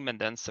function name and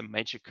then some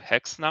magic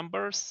hex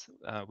numbers,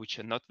 which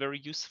are not very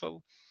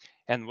useful.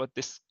 And what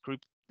this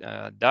script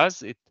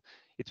does, it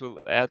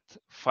will add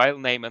file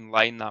name and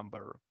line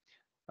number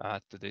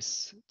to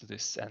this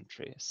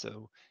entry.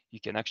 So you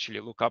can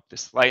actually look up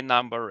this line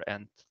number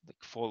and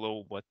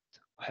follow what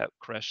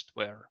crashed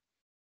where.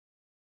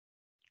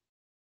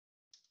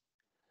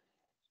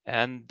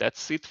 And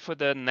that's it for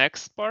the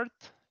next part.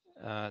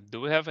 Do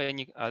we have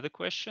any other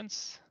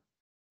questions?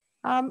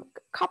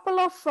 Couple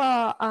of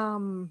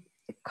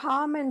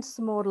comments,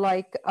 more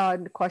like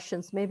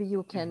questions. Maybe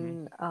you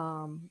can.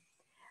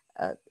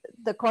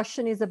 The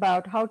question is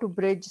about how to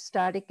bridge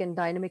static and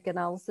dynamic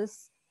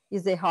analysis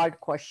is a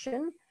hard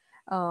question.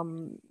 I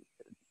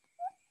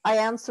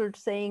answered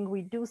saying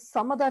we do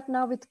some of that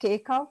now with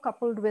kcow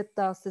coupled with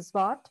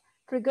sysbot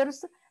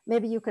triggers.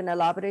 Maybe you can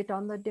elaborate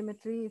on that,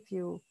 Dimitri, if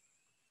you.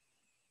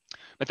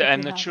 But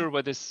I'm not sure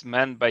what is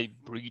meant by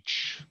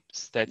bridge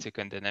static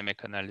and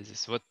dynamic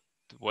analysis.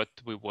 What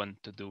we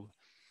want to do.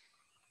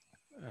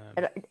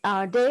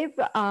 Dave,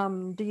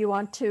 do you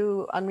want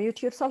to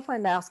unmute yourself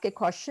and ask a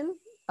question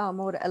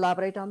or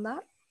elaborate on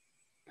that?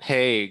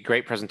 Hey,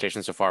 great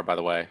presentation so far, by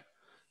the way.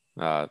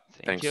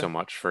 Thanks so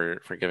much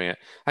for giving it.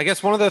 I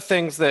guess one of the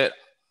things that,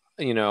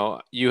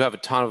 you have a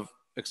ton of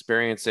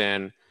experience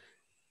in,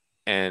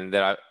 and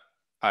that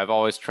I've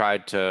always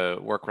tried to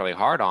work really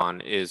hard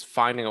on, is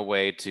finding a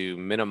way to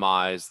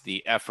minimize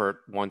the effort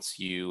once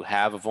you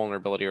have a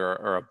vulnerability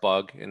or a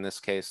bug, in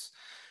this case,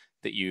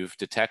 that you've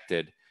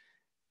detected.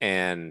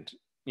 And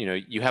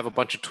you have a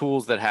bunch of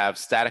tools that have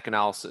static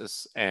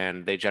analysis,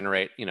 and they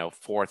generate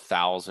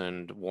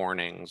 4,000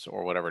 warnings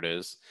or whatever it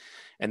is.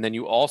 And then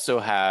you also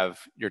have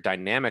your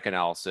dynamic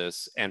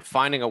analysis, and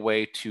finding a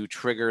way to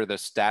trigger the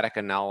static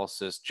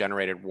analysis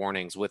generated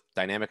warnings with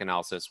dynamic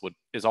analysis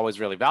is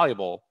always really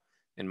valuable,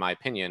 in my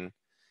opinion,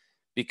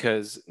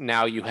 because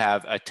now you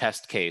have a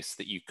test case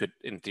that you could,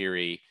 in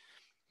theory,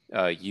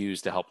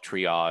 use to help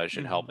triage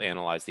and help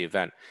analyze the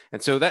event.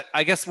 And so that,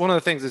 I guess one of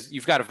the things is,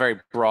 you've got a very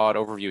broad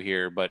overview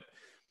here, but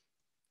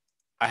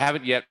I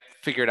haven't yet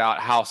figured out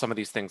how some of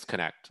these things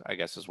connect, I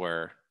guess, is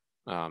where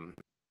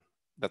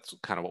that's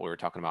kind of what we were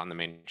talking about in the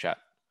main chat.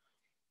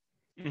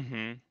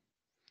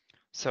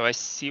 So I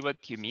see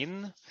what you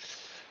mean.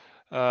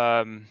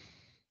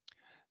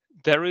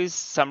 There is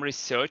some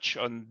research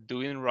on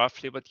doing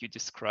roughly what you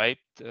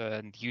described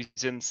and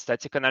using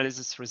static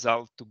analysis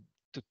result to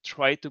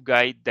try to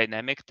guide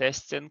dynamic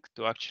testing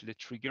to actually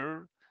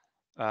trigger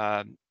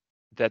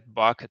that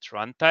bug at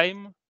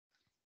runtime.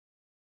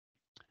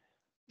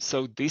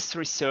 So this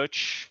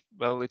research,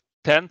 well, it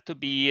tends to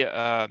be,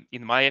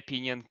 in my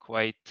opinion,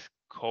 quite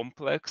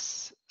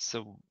complex.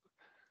 So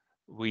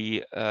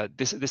we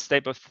this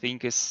type of thing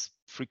is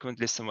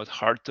frequently somewhat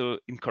hard to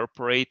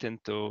incorporate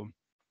into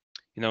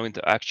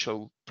into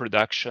actual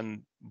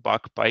production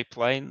bug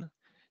pipeline,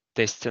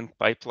 testing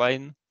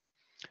pipeline.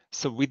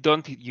 So we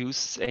don't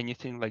use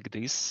anything like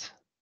this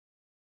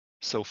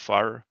so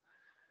far.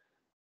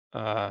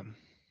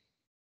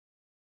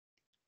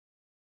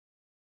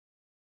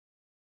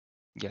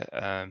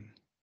 Yeah.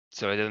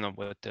 So I don't know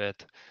what to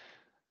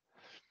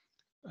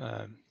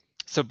add.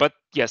 So, but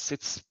yes,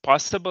 it's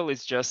possible.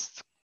 It's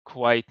just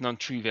quite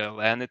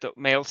non-trivial, and it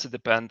may also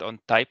depend on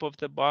type of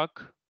the bug,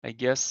 I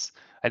guess.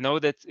 I know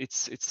that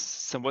it's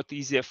somewhat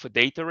easier for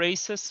data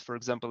races. For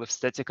example, if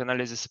static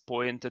analysis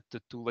pointed to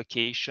two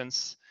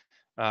locations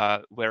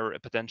where a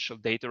potential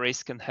data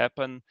race can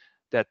happen,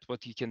 that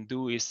what you can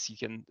do is you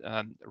can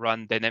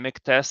run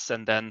dynamic tests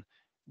and then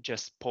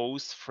just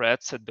pose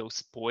threads at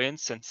those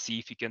points and see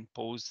if you can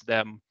pose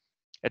them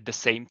at the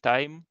same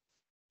time.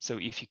 So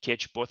if you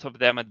catch both of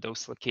them at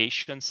those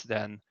locations,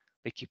 then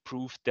like you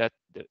prove that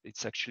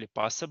it's actually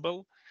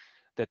possible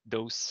that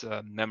those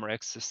memory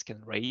access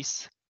can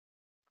raise.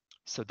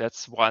 So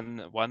that's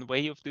one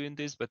way of doing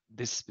this, but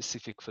this is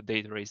specific for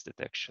data race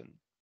detection.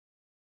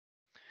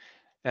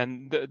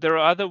 And there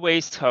are other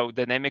ways how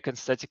dynamic and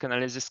static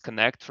analysis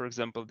connect. For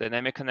example,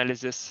 dynamic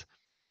analysis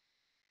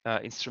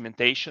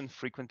instrumentation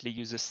frequently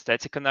uses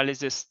static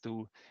analysis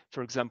to,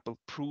 for example,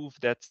 prove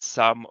that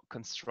some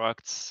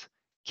constructs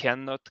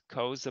cannot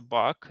cause a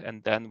bug,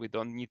 and then we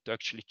don't need to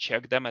actually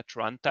check them at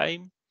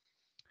runtime.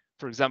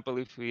 For example,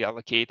 if we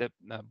allocate a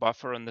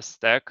buffer on the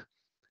stack,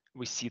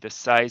 we see the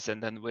size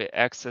and then we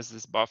access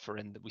this buffer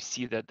and we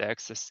see that the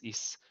access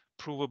is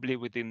provably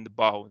within the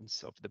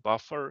bounds of the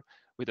buffer.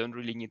 We don't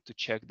really need to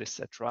check this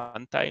at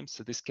runtime.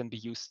 So this can be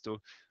used to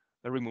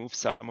remove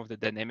some of the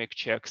dynamic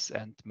checks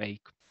and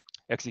make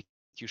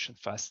execution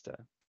faster.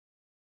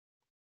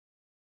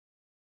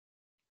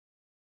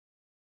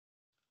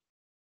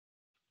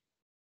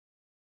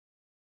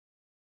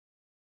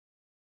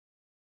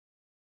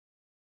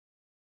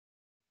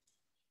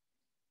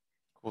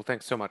 Cool.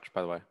 Thanks so much,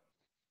 by the way.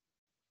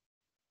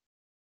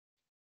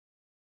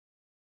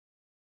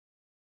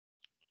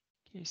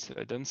 Okay, so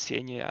I don't see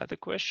any other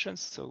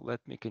questions, so let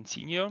me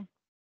continue.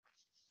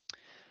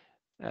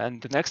 And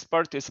the next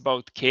part is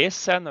about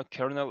KSN, or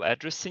kernel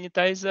address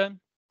sanitizer,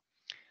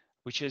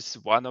 which is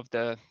one of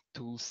the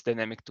tools,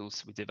 dynamic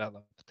tools we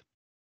developed.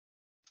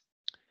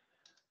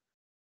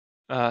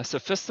 So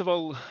first of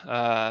all,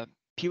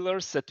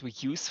 pillars that we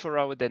use for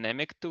our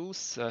dynamic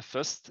tools.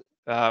 First,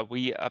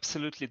 we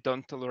absolutely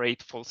don't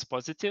tolerate false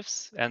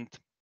positives, and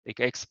I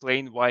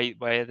explain why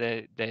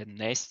they're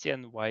nasty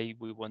and why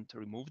we want to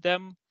remove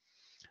them.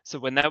 So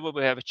whenever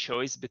we have a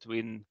choice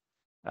between,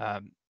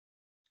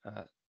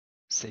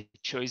 say,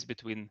 choice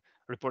between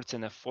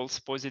reporting a false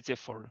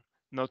positive or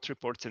not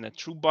reporting a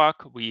true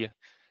bug, we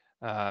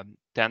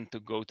tend to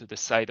go to the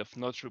side of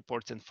not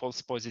reporting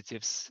false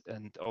positives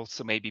and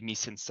also maybe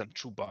missing some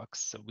true bugs.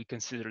 So we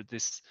consider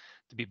this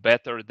to be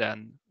better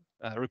than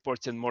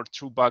reporting more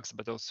true bugs,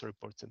 but also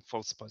reporting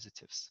false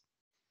positives.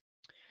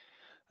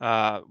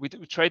 We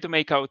try to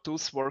make our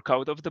tools work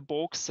out of the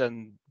box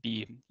and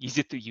be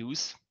easy to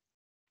use.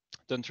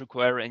 Don't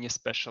require any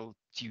special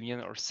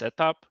tuning or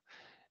setup.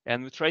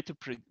 And we try to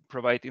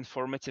provide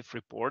informative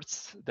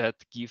reports that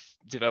give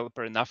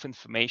developer enough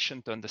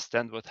information to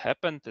understand what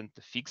happened and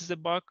to fix the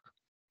bug.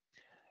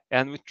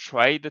 And we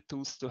try the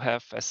tools to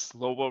have as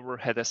low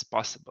overhead as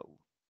possible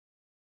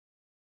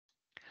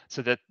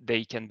so that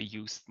they can be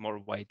used more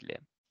widely.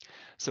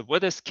 So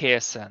what is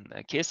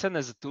KSN? KSN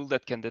is a tool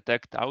that can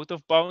detect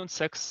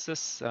out-of-bounds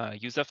access,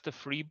 use after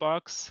free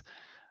bugs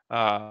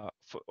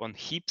on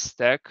heap,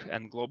 stack,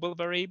 and global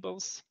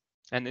variables.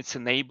 And it's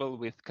enabled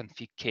with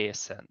config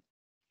KSN.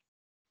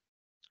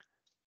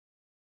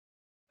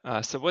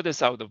 So what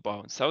is out of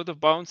bounds? Out of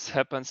bounds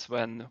happens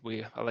when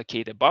we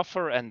allocate a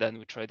buffer and then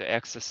we try to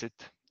access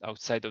it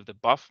outside of the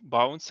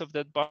bounds of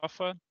that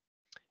buffer.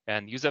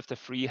 And use after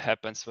free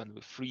happens when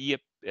we free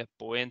a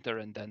pointer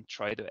and then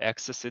try to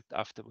access it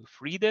after we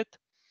freed it.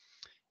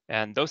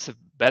 And those are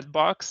bad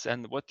bugs.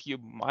 And what you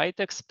might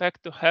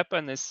expect to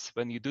happen is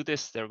when you do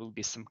this, there will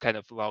be some kind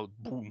of loud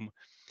boom.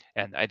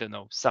 And I don't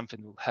know,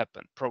 something will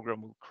happen,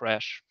 program will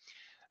crash.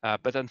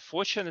 But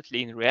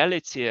unfortunately, in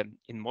reality,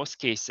 in most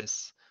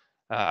cases,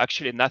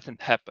 actually nothing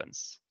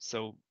happens.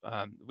 So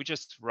we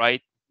just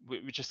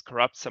we just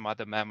corrupt some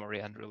other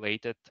memory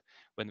unrelated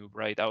when we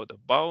write out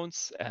of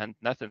bounds, and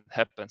nothing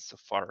happens so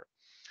far.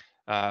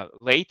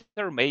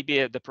 Later,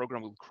 maybe the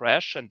program will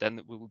crash, and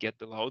then we will get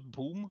the loud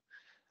boom.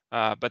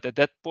 But at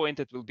that point,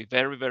 it will be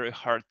very, very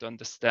hard to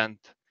understand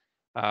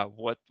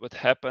what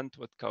happened,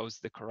 what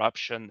caused the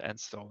corruption, and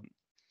so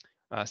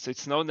on. So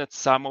it's known that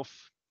some of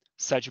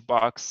such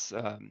bugs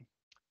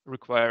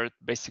required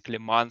basically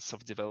months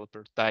of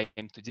developer time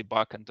to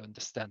debug and to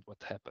understand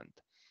what happened.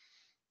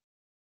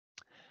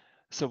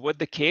 So what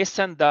the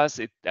KSN does,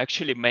 it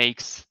actually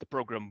makes the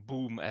program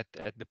boom at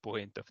the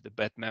point of the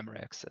bad memory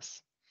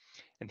access.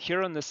 And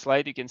here on the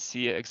slide, you can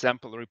see an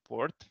example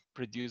report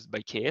produced by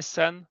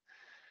KSN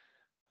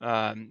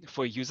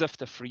for use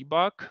after free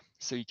bug.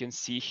 So you can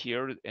see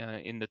here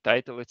in the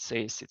title, it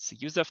says it's a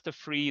use after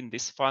free in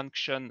this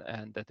function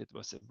and that it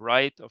was a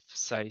write of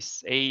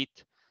size 8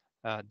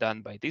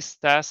 done by this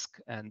task.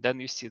 And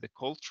then you see the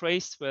call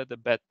trace where the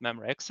bad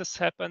memory access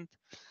happened.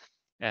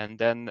 And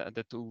then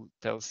the tool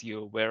tells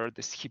you where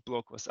this heap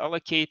block was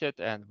allocated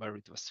and where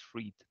it was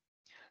freed.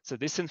 So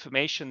this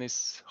information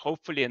is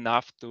hopefully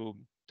enough to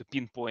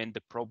pinpoint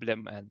the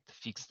problem and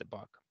fix the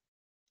bug.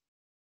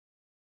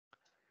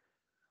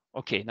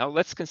 Okay, now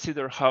let's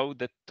consider how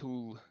the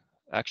tool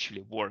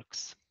actually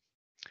works.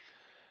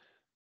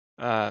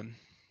 The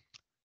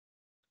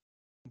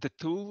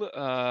tool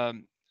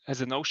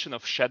has a notion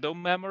of shadow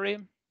memory,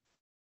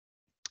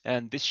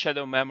 and this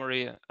shadow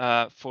memory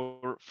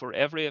for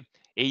every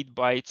 8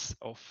 bytes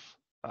of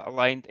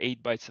aligned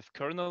 8 bytes of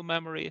kernel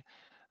memory,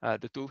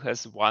 the tool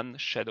has 1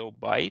 shadow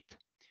byte.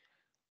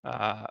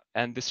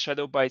 And this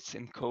shadow bytes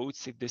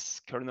encodes if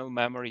this kernel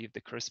memory, if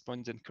the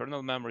corresponding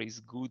kernel memory is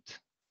good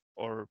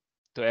or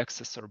to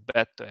access or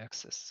bad to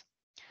access.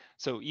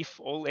 So if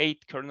all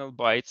 8 kernel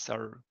bytes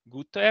are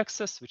good to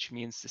access, which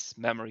means this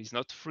memory is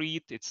not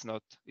freed, it's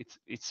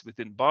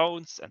within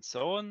bounds and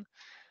so on,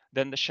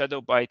 then the shadow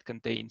byte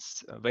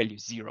contains value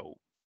 0.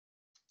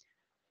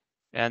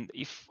 And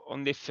if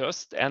only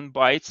first n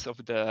bytes of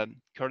the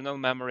kernel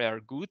memory are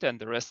good and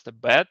the rest are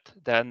bad,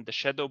 then the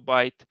shadow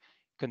byte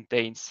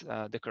contains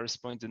the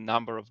corresponding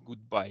number of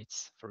good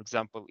bytes. For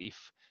example,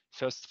 if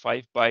first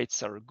 5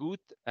 bytes are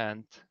good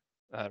and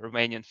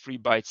remaining 3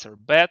 bytes are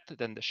bad,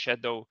 then the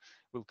shadow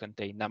will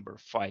contain number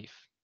 5.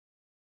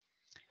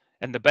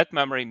 And the bad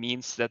memory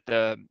means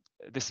that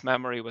this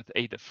memory was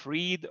either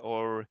freed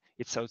or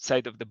it's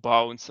outside of the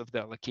bounds of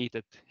the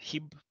allocated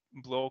heap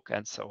block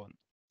and so on.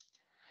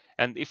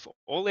 And if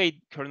all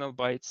 8 kernel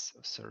bytes,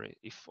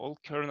 if all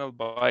kernel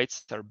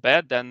bytes are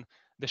bad, then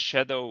the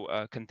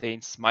shadow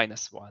contains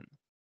 -1.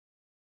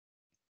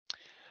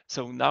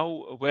 So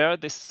now where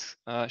this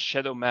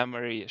shadow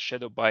memory,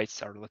 shadow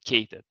bytes are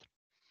located.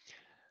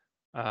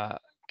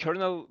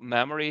 Kernel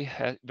memory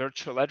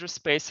virtual address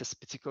space has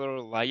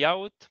particular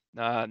layout.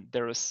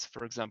 There is,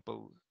 for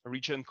example, a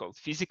region called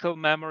physical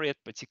memory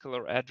at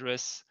particular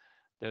address.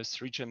 There's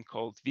a region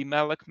called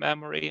vmalloc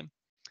memory.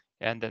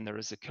 And then there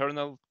is a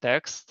kernel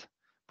text,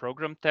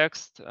 program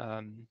text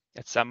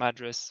at some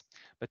address.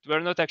 But we're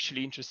not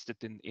actually interested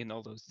in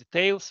all those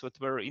details. What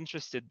we're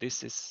interested,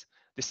 this is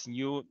this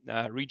new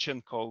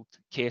region called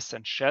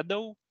KSN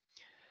shadow.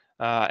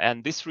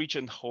 And this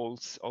region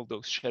holds all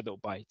those shadow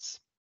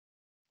bytes.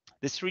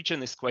 This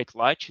region is quite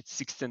large, it's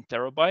 16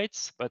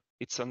 terabytes, but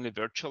it's only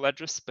virtual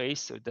address space,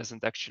 so it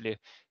doesn't actually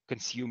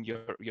consume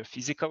your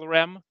physical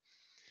RAM.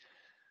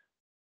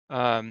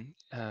 And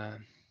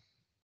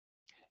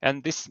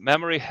this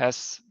memory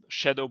has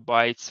shadow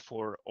bytes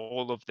for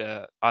all of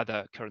the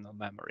other kernel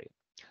memory.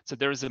 So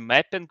there is a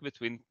mapping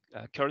between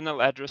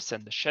kernel address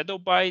and the shadow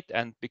byte,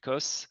 and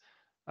because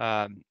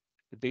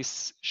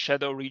this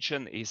shadow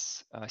region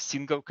is a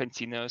single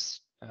continuous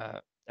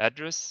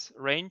address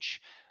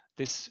range,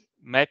 this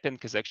mapping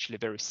is actually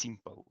very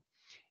simple.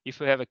 If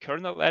we have a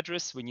kernel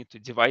address, we need to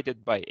divide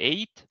it by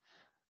 8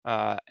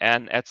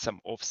 and add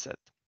some offset.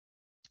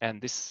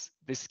 And this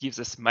gives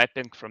us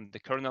mapping from the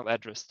kernel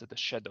address to the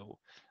shadow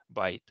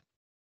byte.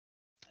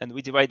 And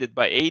we divide it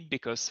by 8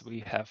 because we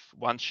have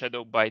 1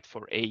 shadow byte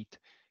for 8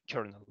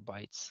 kernel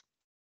bytes.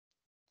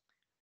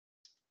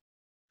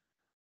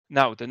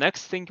 Now, the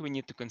next thing we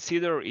need to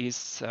consider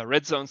is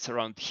red zones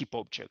around heap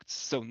objects.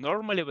 So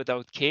normally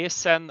without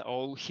KSN,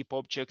 all heap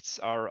objects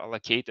are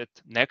allocated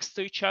next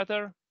to each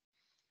other.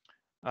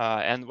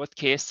 And what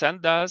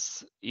KSN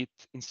does, it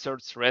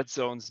inserts red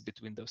zones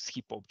between those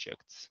heap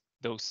objects,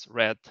 those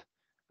red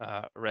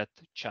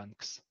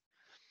chunks.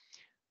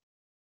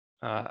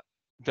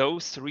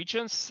 Those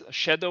regions,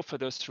 shadow for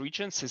those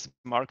regions is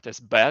marked as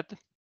bad.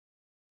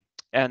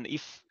 And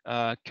if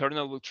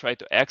kernel will try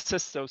to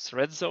access those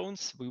red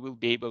zones, we will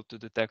be able to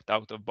detect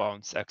out of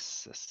bounds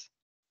accesses.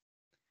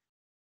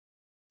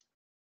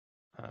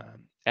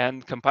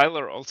 And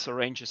compiler also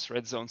ranges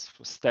red zones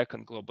for stack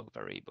and global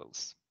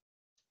variables.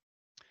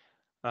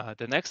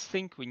 The next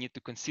thing we need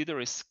to consider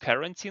is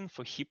quarantine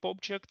for heap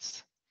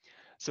objects.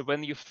 So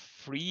when you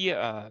free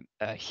a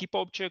heap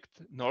object,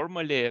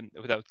 normally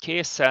without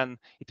KSN,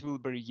 it will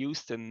be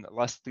used in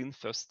last in,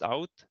 first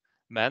out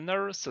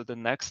manner. So the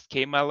next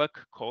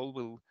kmalloc call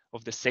will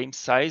of the same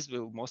size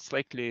will most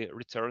likely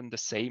return the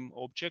same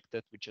object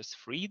that we just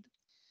freed.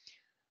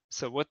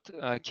 So what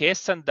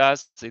KSN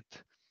does, it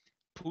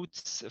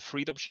puts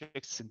freed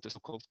objects into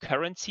so-called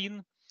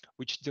quarantine,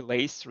 which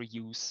delays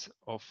reuse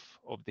of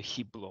the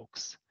heap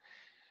blocks.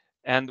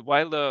 And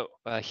while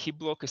the heap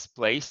block is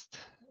placed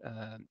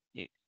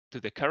to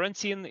the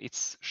quarantine,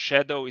 its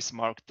shadow is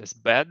marked as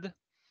bad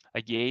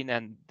again.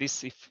 And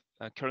this, if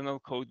kernel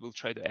code will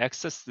try to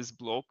access this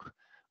block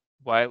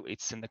while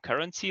it's in the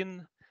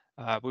quarantine,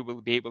 we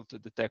will be able to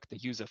detect the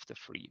use of the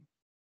free.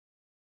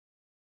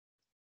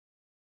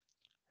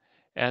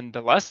 And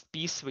the last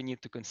piece we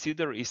need to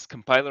consider is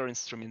compiler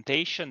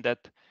instrumentation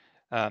that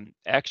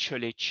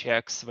actually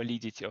checks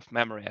validity of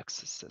memory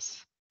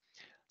accesses.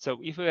 So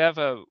if we have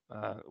a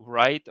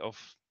write of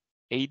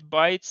 8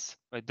 bytes,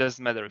 it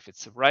doesn't matter if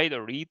it's a write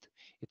or read,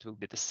 it will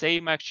be the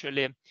same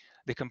actually.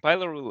 The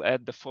compiler will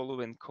add the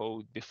following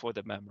code before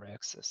the memory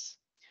access.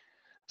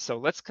 So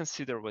let's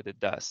consider what it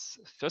does.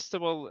 First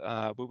of all,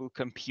 we will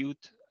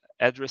compute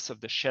address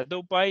of the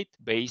shadow byte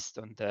based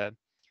on the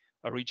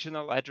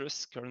original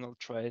address kernel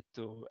tried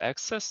to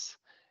access.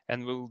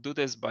 And we'll do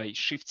this by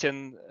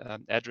shifting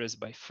address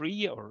by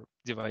 3 or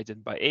dividing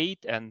by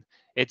 8 and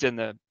adding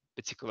a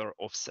particular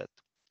offset.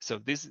 So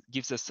this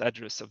gives us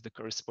address of the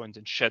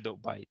corresponding shadow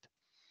byte.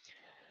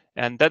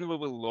 And then we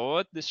will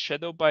load this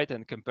shadow byte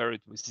and compare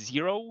it with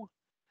 0.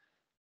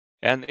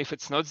 And if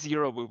it's not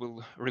 0, we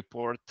will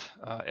report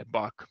a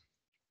bug.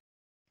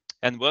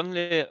 And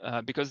only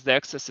because the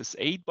access is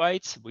 8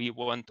 bytes, we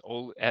want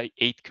all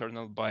 8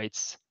 kernel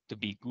bytes to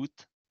be good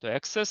to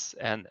access,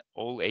 and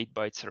all 8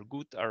 bytes are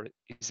good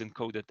is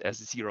encoded as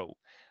 0.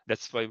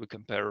 That's why we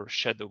compare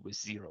shadow with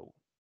 0.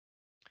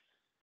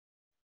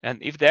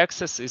 And if the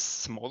access is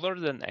smaller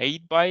than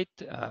 8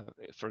 byte,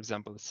 for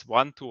example, it's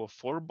 1, 2, or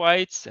 4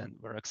 bytes, and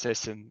we're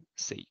accessing,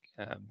 say,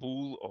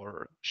 bool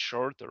or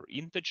short or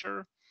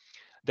integer,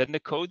 then the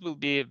code will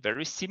be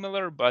very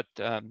similar, but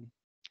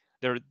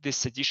there's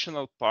this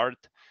additional part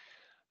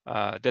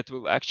that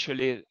will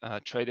actually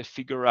try to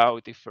figure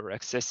out if we're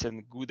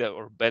accessing good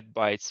or bad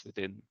bytes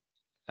within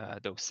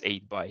those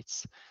 8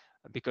 bytes.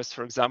 Because,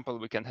 for example,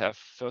 we can have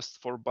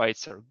first 4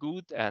 bytes are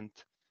good and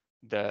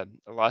the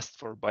last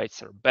 4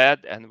 bytes are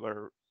bad, and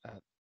we're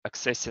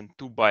accessing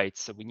 2 bytes.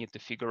 So we need to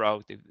figure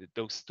out if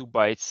those 2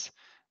 bytes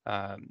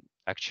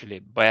actually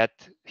bad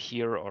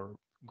here or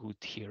good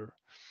here.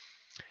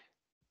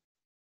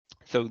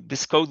 So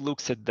this code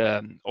looks at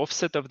the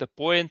offset of the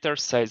pointer,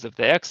 size of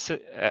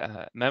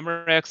the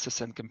memory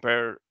access, and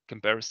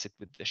compares it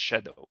with the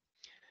shadow.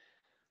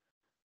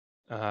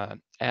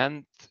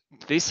 And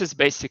this is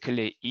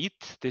basically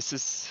it. This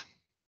is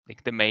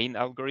like the main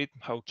algorithm,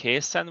 how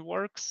KSN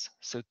works.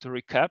 So to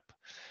recap,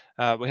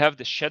 we have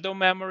the shadow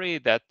memory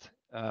that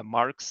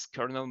marks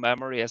kernel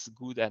memory as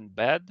good and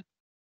bad.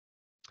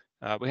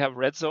 We have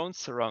red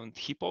zones around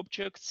heap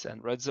objects,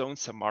 and red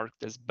zones are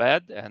marked as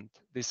bad, and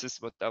this is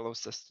what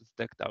allows us to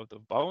detect out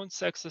of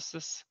bounds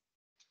accesses.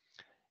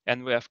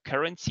 And we have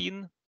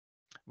quarantine,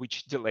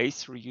 which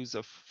delays reuse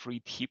of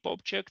freed heap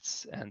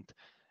objects, and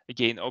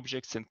again,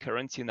 objects in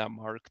quarantine are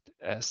marked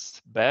as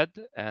bad,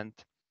 and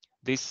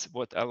this is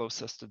what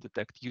allows us to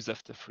detect use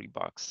after free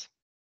bugs.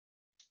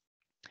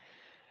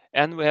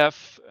 And we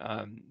have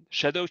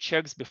shadow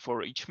checks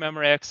before each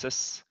memory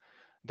access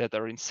that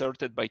are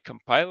inserted by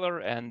compiler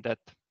and that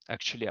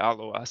actually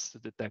allow us to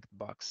detect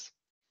bugs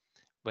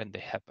when they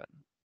happen.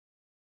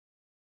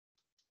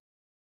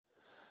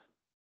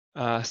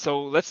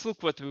 So let's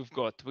look what we've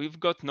got. We've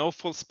got no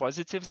false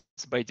positives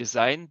by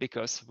design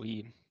because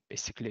we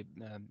basically,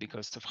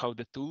 because of how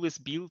the tool is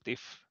built,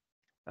 if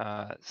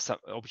some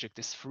object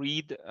is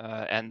freed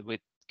and with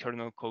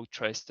kernel code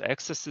tries to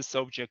access this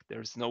object,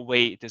 there's no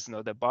way it is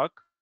not a bug.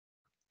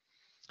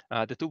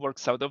 The tool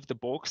works out of the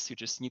box. You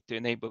just need to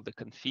enable the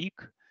config.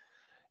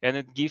 And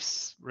it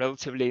gives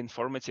relatively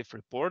informative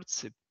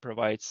reports. It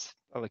provides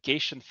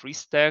allocation free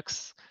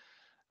stacks.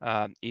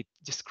 It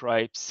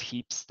describes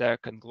heap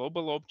stack and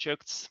global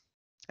objects.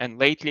 And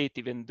lately, it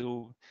even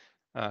do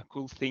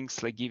cool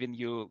things like giving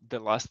you the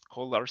last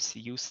call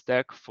RCU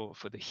stack for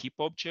the heap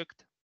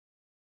object.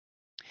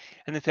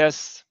 And it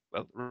has,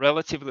 well,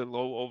 relatively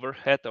low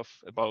overhead of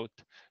about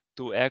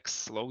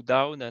 2x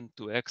slowdown and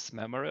 2x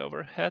memory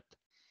overhead.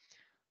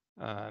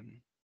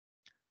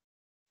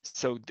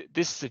 So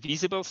this is a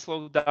visible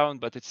slowdown,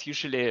 but it's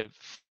usually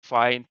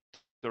fine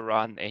to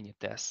run any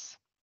tests.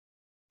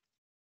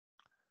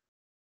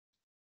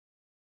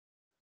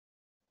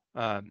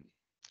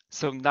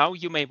 So now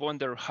you may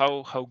wonder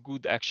how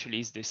good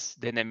actually is this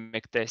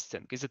dynamic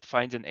testing? Is it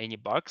finding any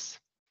bugs?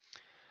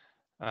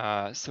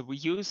 So we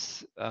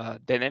use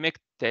dynamic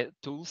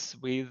tools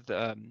with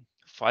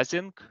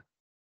fuzzing,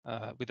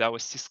 with our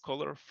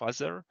syscaller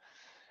fuzzer,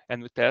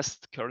 and we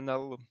test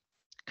kernel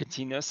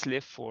continuously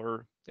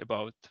for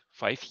about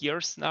 5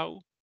 years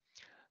now.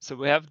 So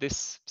we have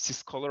this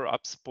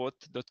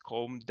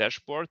syscallerupspot.com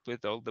dashboard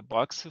with all the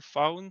bugs we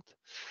found.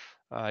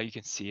 You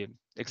can see an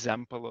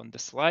example on the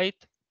slide.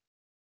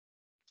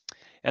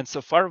 And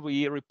so far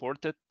we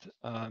reported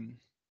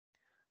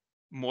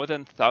more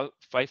than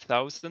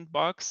 5,000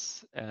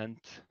 bugs, and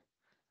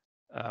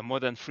more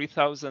than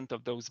 3,000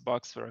 of those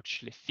bugs were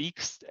actually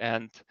fixed,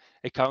 and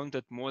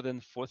accounted more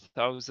than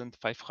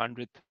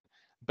 4,500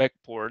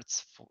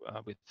 backports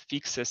with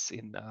fixes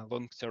in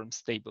long-term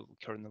stable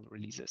kernel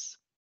releases,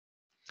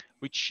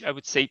 which I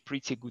would say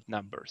pretty good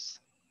numbers.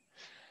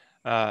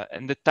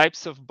 And the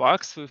types of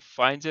bugs we're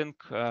finding,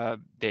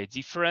 they're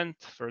different.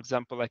 For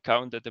example, I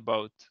counted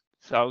about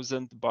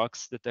 1,000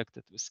 bugs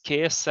detected with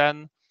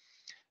KSN,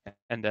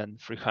 and then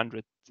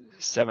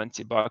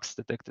 370 bugs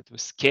detected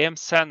with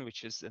KMSN,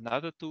 which is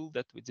another tool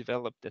that we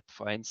developed that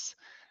finds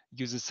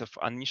uses of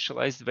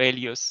uninitialized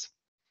values.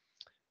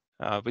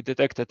 We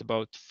detected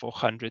about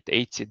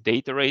 480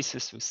 data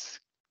races with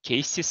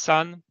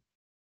KCSN,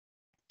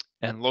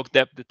 and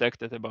logdep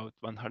detected about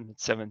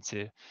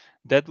 170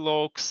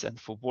 deadlocks.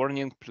 And for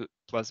warning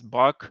plus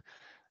bug,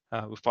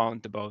 we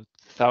found about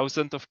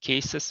 1,000 of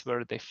cases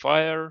where they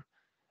fire,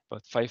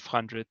 about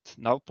 500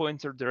 null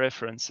pointer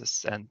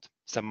dereferences, and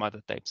some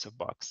other types of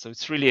bugs. So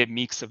it's really a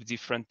mix of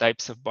different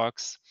types of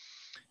bugs.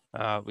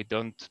 We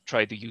don't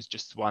try to use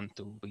just one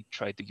tool, we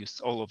try to use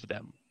all of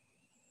them.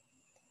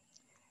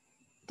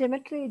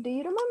 Dimitri, do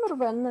you remember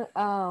when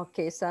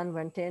KSAN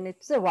went in?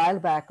 It's a while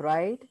back,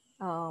 right? It's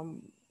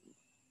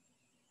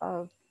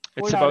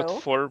about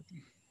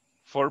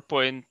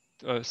 4.0?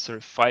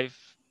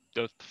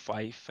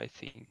 5.5, I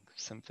think,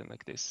 something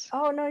like this.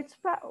 Oh, no, it's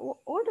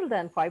older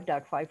than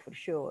 5.5 for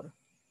sure.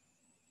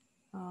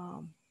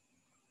 I'll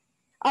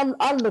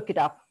look it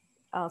up.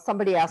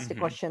 Somebody asked a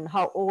question,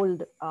 how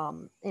old,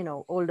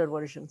 older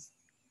versions.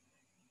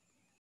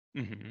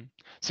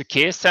 So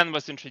KSAN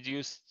was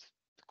introduced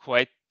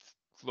quite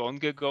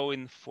long ago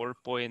in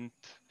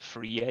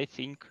 4.3, I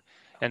think,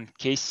 and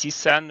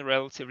KCSAN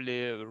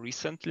relatively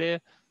recently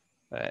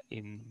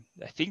in,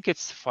 I think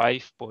it's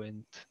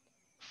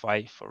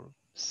 5.5 or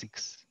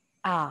 6.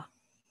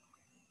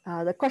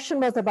 The question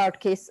was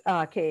about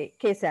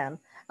KSAN.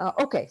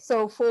 Okay,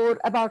 so for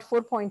about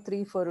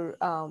 4.3 for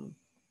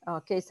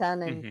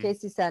KSAN and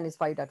KCSAN is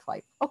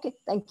 5.5. Okay,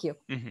 thank you.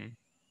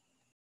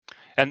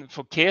 And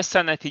for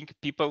KSAN, I think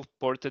people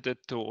ported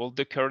it to all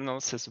the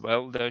kernels as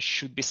well. There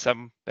should be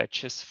some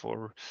patches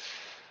for,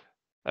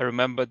 I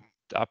remember,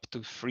 up to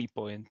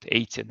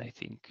 3.18, I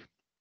think.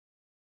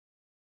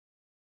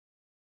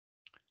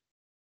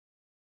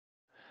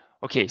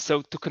 Okay,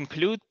 so to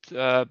conclude,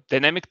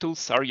 dynamic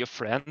tools are your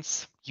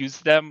friends. Use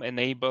them,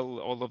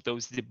 enable all of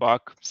those debug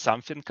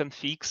something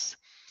configs,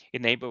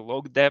 enable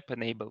logdep,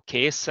 enable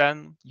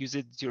KSAN, use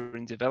it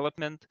during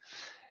development.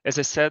 As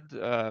I said,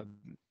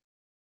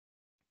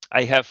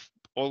 I have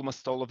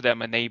almost all of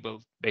them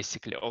enabled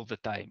basically all the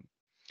time.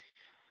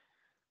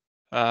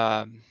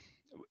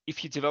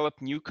 If you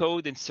develop new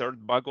code, insert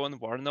bug on,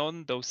 warn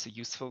on, those are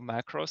useful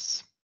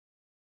macros.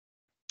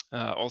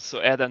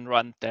 Also add and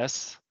run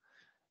tests.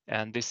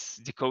 And this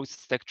decode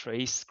stack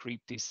trace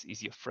script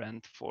is your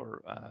friend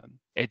for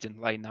adding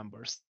line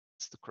numbers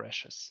to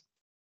crashes.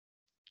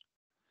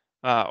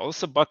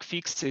 Also, bug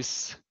fix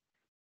is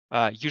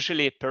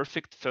usually a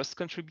perfect first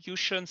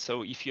contribution.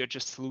 So if you're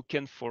just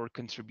looking for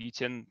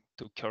contributing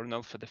to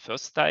kernel for the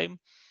first time,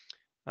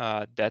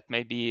 that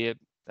may be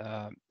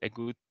a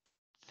good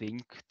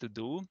thing to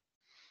do.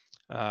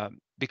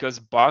 Because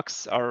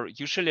bugs are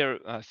usually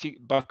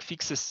bug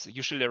fixes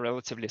usually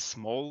relatively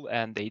small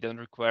and they don't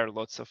require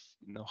lots of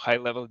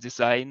high-level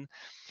design.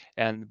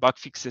 And bug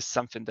fix is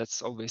something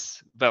that's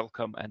always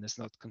welcome and is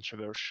not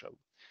controversial.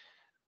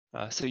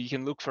 So you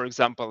can look, for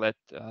example, at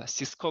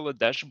Syscolo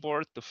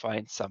dashboard to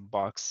find some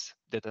bugs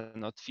that are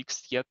not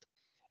fixed yet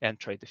and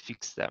try to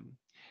fix them.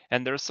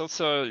 And there's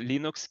also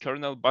Linux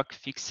kernel bug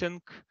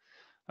fixing,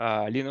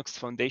 Linux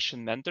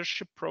Foundation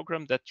mentorship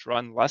program that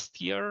ran last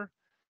year.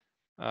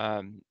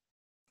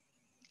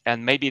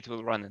 And maybe it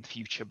will run in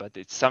future, but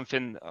it's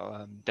something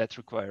that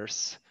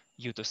requires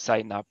you to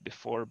sign up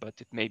before,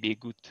 but it may be a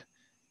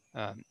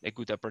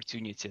good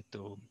opportunity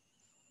to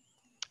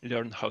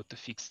learn how to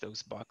fix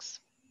those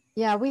bugs.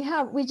 Yeah,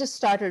 we just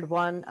started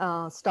one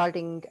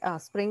starting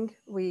spring.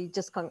 We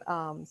just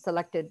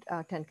selected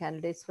 10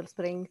 candidates for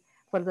spring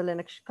for the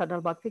Linux kernel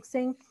bug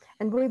fixing,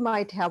 and we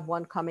might have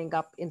one coming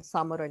up in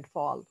summer and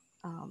fall.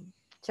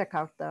 Check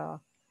out the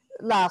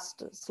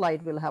last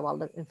slide, we'll have all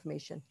the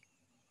information.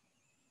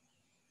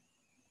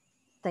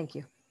 Thank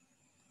you.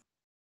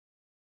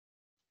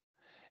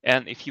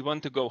 And if you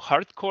want to go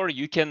hardcore,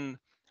 you can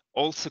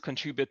also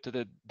contribute to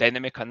the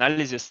dynamic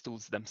analysis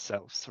tools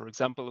themselves. For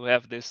example, we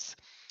have this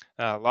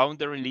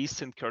Launder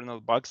release in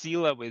kernel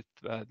Bugzilla with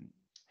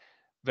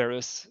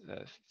various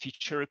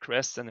feature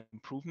requests and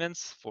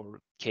improvements for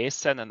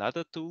KSAN and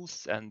other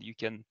tools. And you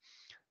can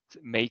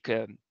make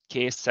a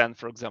KSAN,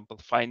 for example,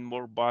 find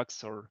more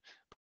bugs or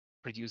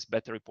produce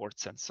better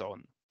reports and so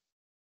on.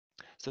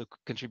 So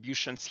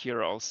contributions here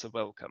are also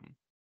welcome.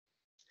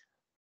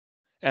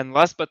 And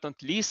last but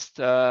not least,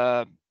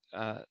 the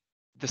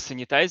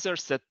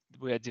sanitizers that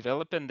we are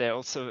developing, they're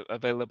also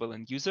available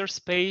in user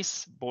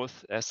space,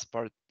 both as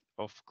part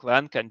of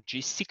Clang and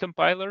GC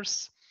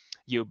compilers.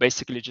 You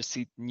basically just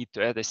need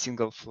to add a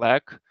single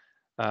flag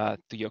to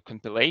your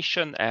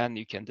compilation, and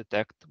you can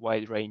detect a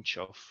wide range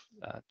of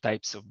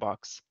types of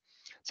bugs.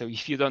 So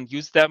if you don't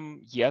use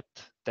them yet,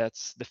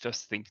 that's the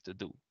first thing to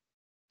do.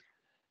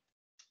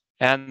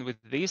 And with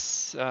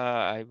this,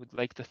 I would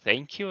like to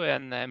thank you,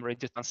 and I'm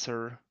ready to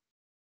answer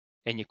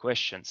any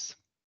questions.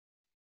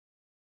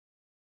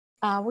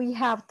 We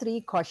have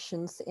 3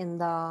 questions in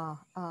the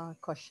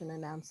question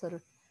and answer.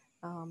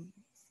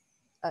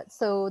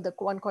 So the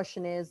one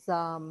question is,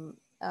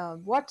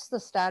 what's the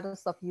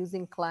status of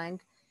using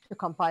Clang to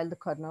compile the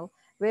kernel?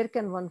 Where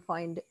can one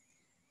find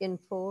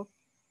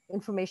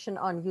information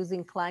on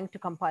using Clang to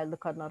compile the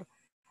kernel?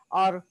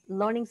 Are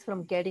learnings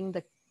from getting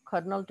the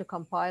kernel to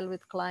compile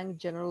with Clang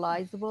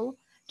generalizable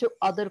to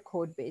other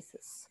code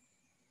bases?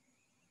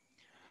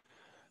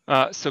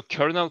 So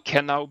kernel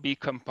can now be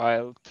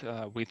compiled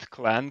with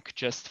Clang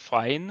just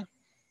fine.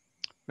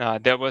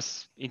 There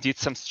was indeed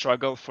some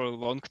struggle for a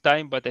long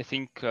time, but I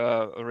think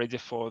already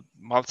for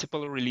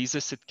multiple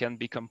releases, it can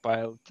be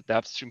compiled. The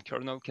upstream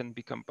kernel can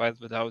be compiled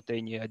without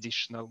any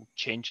additional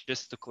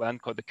changes to Clang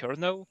or the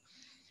kernel.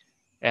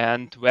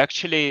 And we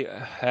actually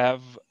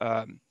have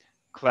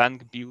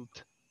Clang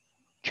build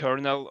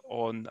kernel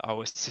on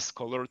our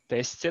syscaller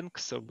testing.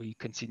 So we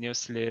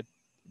continuously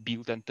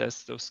build and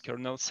test those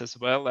kernels as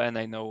well. And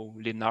I know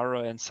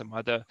Linaro and some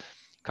other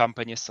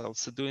companies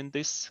also doing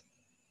this.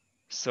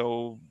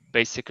 So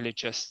basically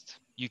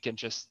you can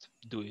just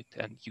do it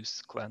and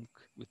use Clang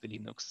with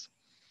Linux.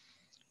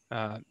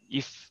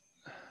 If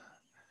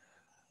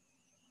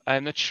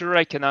I'm not sure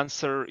I can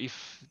answer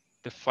if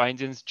the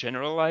findings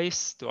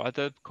generalize to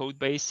other code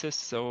bases.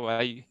 So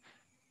I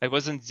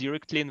wasn't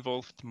directly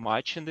involved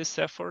much in this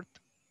effort.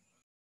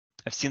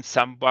 I've seen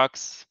some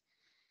bugs.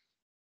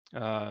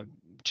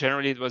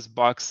 Generally, it was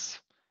bugs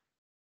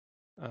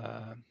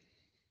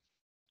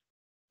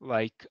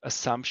like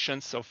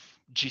assumptions of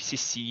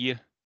GCC,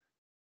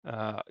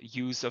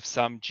 use of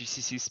some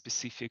GCC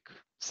specific,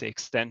 say,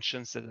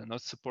 extensions that are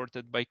not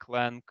supported by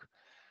Clang.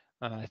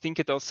 I think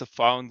it also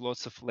found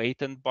lots of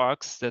latent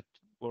bugs that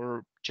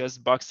were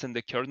just bugs in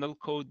the kernel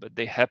code, but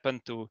they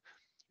happened to,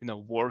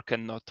 work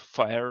and not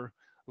fire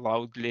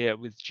loudly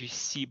with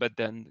GCC, but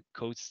then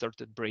code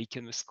started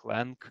breaking with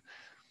Clang.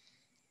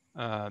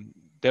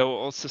 There were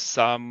also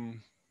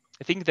some,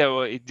 I think there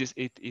were,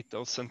 it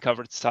also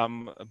uncovered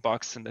some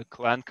bugs in the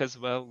Clang as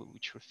well,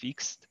 which were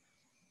fixed.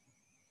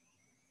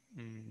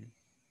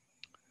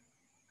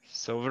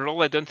 So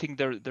overall, I don't think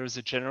there's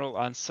a general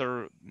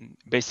answer.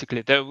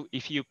 Basically,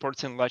 if you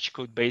port in large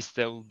code base,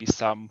 there will be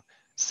some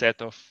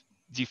set of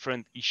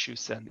different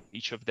issues, and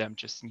each of them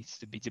just needs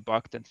to be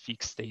debugged and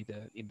fixed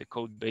either in the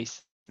code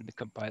base, in the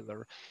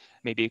compiler.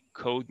 Maybe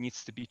code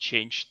needs to be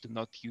changed to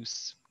not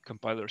use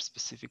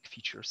compiler-specific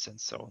features and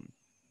so on.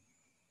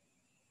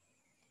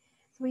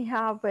 We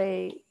have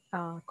a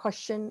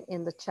question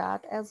in the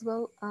chat as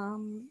well,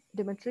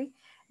 Dimitri.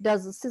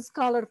 Does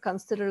Syscaller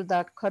consider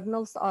that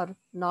kernels are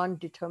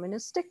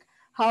non-deterministic?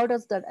 How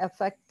does that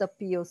affect the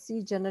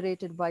POC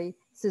generated by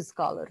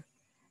Syscaller?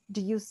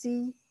 Do you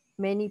see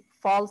many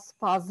false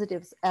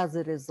positives as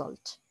a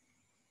result?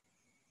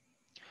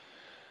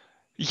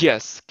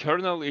 Yes,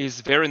 kernel is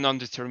very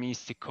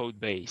non-deterministic code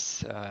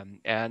base,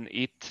 and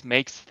it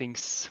makes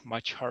things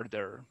much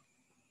harder.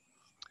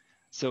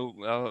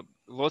 So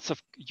lots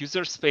of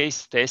user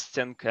space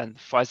testing and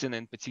fuzzing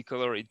in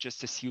particular, it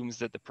just assumes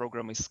that the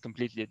program is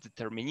completely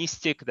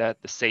deterministic,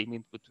 that the same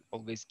input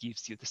always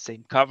gives you the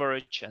same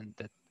coverage, and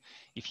that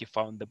if you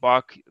found the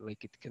bug,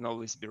 like it can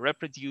always be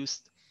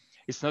reproduced.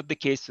 It's not the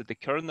case with the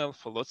kernel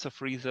for lots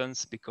of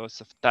reasons,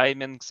 because of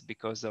timings,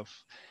 because of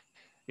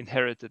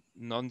inherited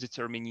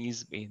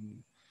non-determinism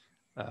in,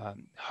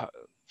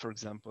 for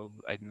example,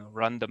 I don't know,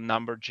 random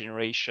number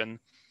generation.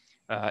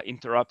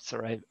 Interrupts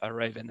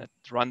arriving at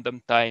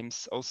random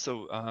times,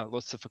 also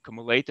lots of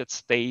accumulated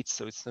states,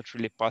 so it's not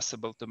really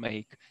possible to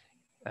make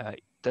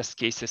test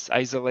cases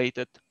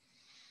isolated.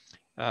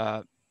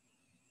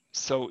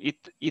 So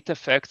it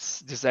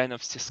affects design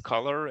of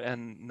Syscaller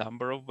in a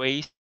number of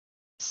ways.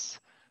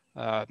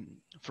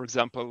 For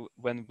example,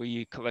 when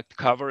we collect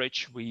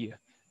coverage, we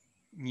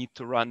need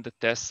to run the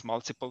tests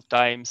multiple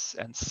times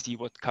and see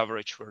what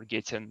coverage we're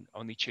getting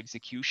on each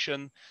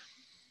execution.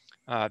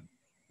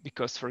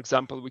 Because, for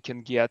example, we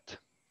can get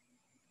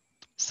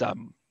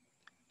some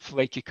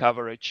flaky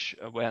coverage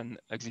when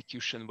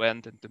execution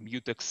went into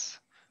mutex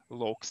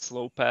log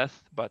slow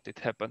path, but it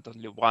happened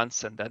only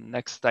once, and then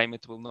next time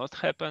it will not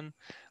happen.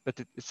 But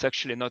it's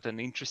actually not an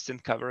interesting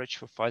coverage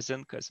for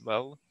fuzzing as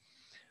well.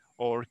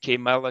 Or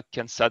kmalloc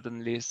can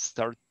suddenly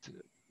start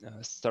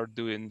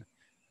doing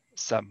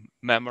some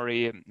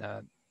memory,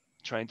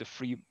 trying to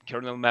free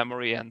kernel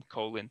memory and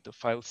call into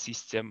file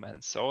system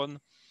and so on.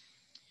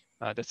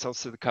 That's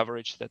also the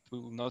coverage that we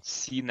will not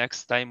see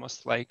next time,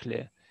 most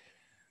likely.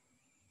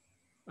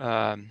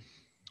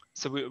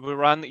 So we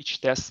run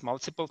each test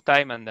multiple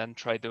times and then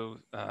try to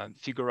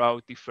figure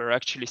out if we're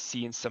actually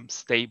seeing some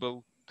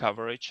stable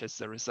coverage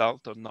as a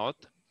result or not.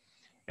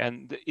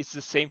 And it's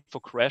the same for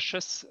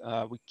crashes.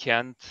 We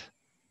can't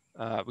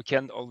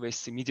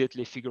always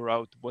immediately figure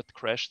out what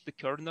crashed the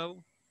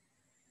kernel.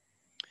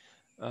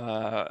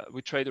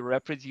 We try to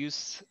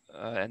reproduce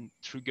and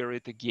trigger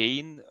it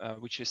again,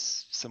 which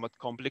is somewhat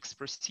complex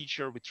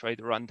procedure. We try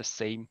to run the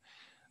same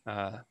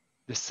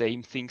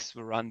things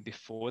we run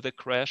before the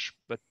crash,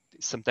 but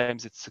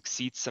sometimes it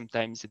succeeds,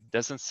 sometimes it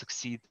doesn't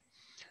succeed.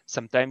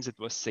 Sometimes it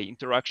was, say,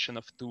 interaction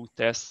of two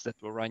tests that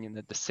were running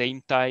at the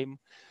same time.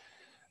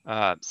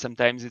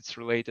 Sometimes it's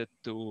related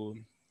to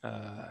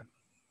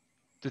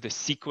the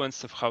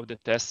sequence of how the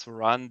tests were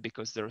run,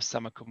 because there is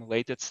some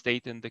accumulated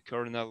state in the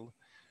kernel.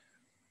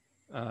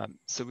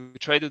 So we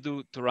try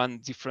to run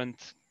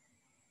different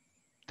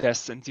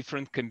tests and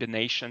different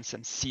combinations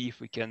and see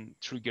if we can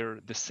trigger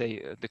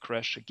the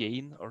crash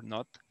again or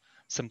not.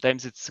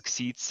 Sometimes it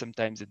succeeds,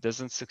 sometimes it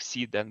doesn't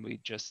succeed, and we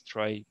just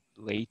try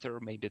later.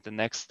 Maybe the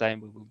next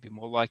time we will be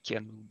more lucky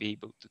and we'll be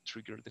able to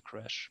trigger the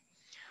crash.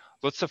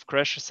 Lots of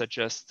crashes are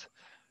just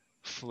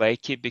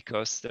flaky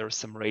because there are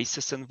some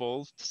races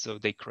involved, so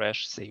they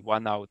crash, say,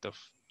 1 out of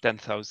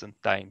 10,000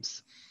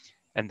 times.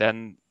 And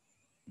then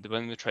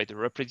when we try to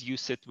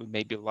reproduce it, we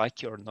may be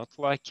lucky or not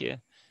lucky.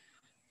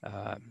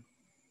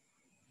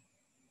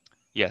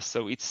 Yeah,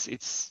 so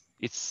it's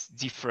it's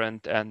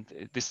different,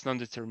 and this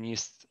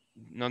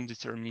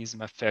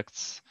non-determinism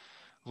affects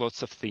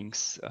lots of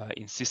things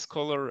in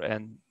Syscaller,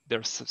 and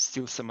there's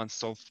still some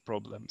unsolved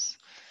problems.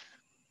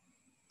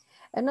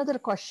 Another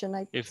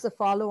question, it's a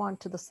follow-on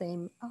to the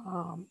same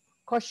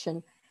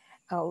question.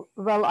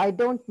 Well, I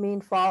don't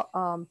mean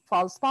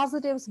false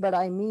positives, but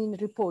I mean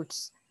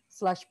reports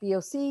 /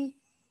 POC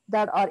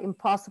that are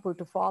impossible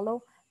to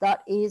follow.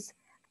 That is,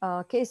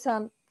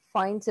 KSAN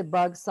finds a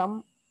bug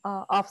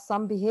of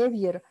some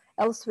behavior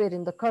elsewhere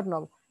in the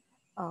kernel.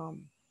 I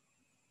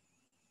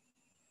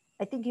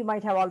think you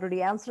might have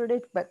already answered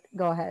it, but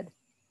go ahead.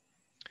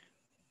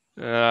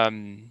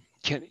 Can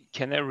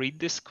I read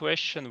this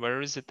question?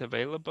 Where is it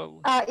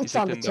available? It's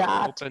on the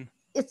chat.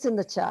 It's in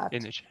the chat.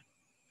 In the chat.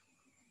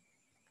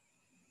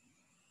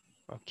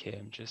 Okay,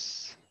 I'm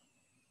just.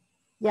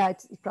 Yeah,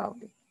 it's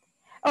probably.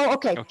 Oh,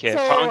 okay. Okay, so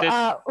I found it.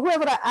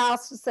 Whoever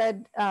asked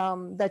said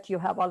that you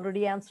have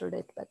already answered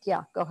it, but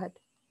yeah, go ahead,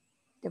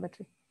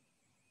 Dimitri.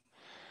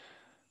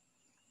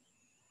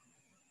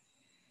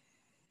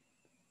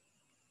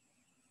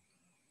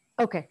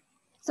 Okay,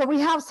 so we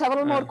have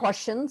several more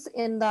questions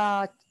in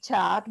the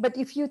chat, but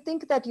if you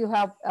think that you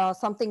have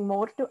something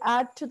more to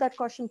add to that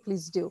question,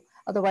 please do.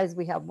 Otherwise,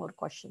 we have more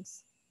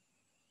questions.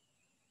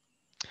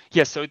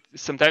 Yeah, so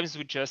sometimes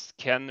we just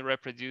can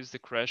reproduce the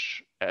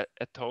crash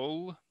at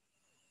all,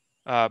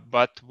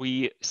 but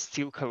we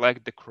still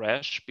collect the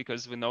crash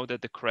because we know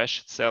that the crash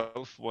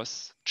itself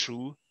was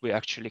true. We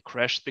actually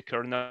crashed the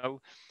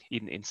kernel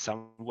in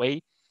some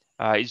way.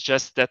 It's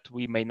just that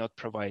we may not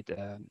provide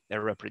a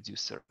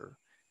reproducer.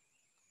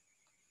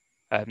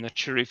 I'm not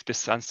sure if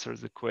this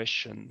answers the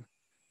question.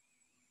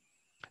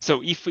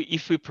 So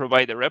if we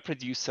provide a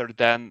reproducer,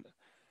 then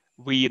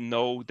we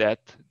know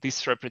that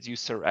this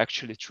reproducer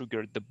actually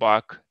triggered the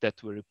bug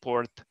that we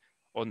report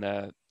on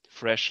a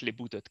freshly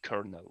booted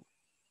kernel.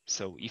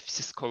 So if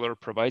Syscaller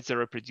provides a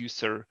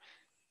reproducer,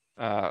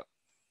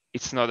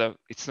 it's not a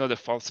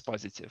false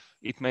positive.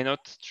 It may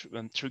not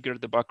trigger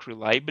the bug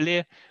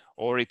reliably,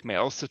 or it may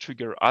also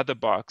trigger other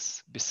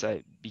bugs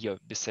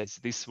besides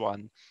this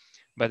one.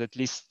 But at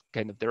least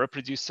kind of the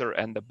reproducer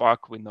and the bug,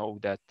 we know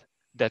that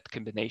that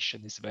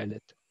combination is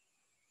valid.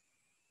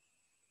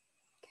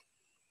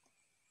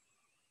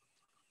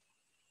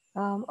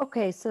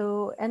 Okay,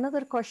 so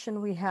another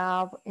question we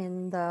have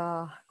in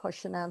the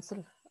question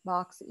answer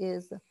box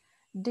is,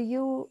 do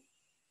you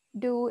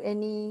do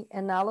any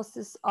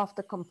analysis of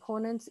the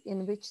components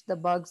in which the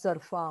bugs are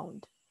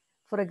found?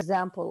 For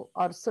example,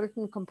 are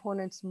certain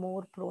components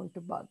more prone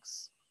to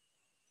bugs?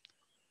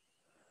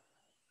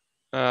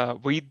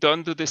 We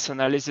don't do this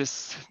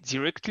analysis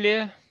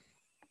directly.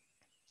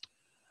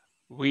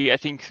 I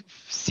think,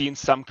 seen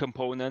some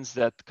components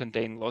that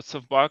contain lots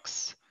of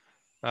bugs.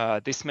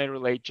 This may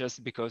relate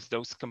just because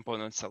those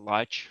components are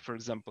large. For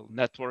example,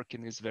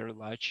 networking is very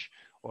large,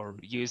 or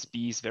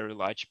USB is very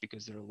large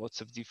because there are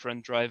lots of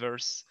different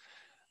drivers.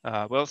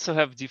 We also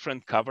have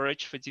different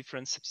coverage for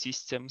different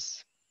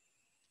subsystems.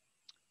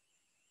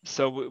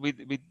 So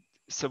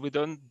we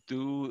don't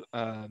do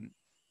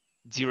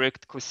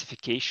direct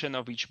classification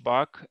of each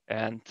bug,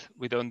 and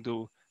we don't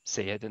do,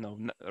 say, I don't know,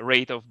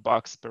 rate of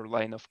bugs per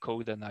line of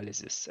code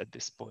analysis at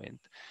this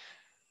point.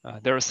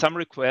 There are some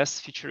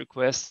feature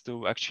requests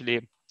to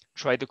actually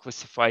try to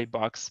classify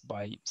bugs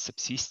by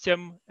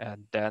subsystem,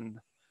 and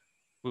then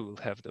we will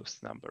have those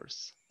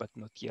numbers, but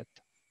not yet.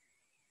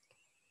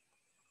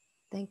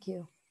 Thank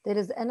you. There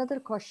is another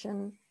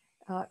question.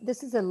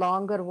 This is a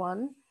longer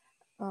one.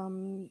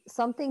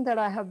 Something that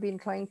I have been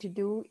trying to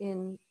do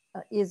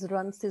is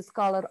run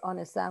Syscaller on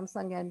a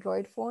Samsung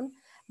Android phone,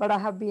 but I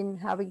have been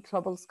having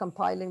troubles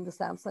compiling the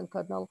Samsung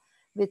kernel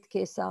with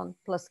KSAN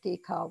plus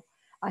kcow.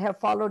 I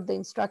have followed the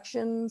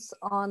instructions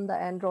on the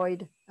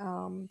Android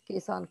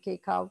KSAN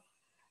kcow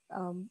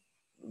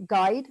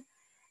guide.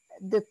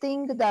 The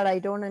thing that I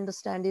don't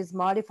understand is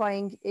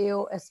modifying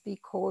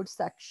AOSP code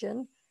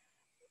section.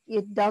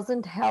 It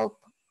doesn't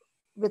help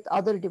with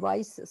other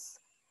devices.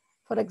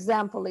 For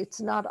example, it's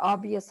not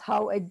obvious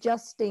how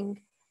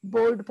adjusting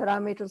bold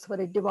parameters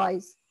for a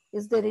device.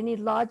 Is there any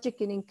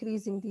logic in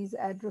increasing these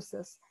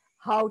addresses?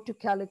 How to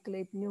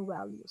calculate new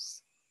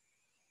values?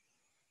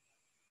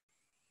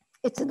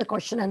 It's in the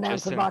question and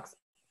answer box.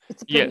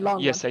 It's a pretty long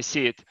one. Yes, I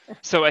see it.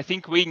 So I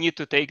think we need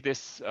to take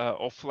this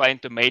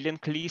offline to mailing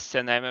list,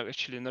 and I'm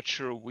actually not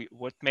sure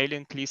what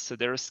mailing list. So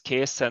there's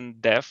KSAN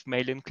dev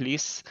mailing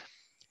list,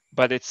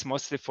 but it's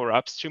mostly for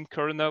upstream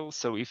kernel.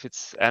 So if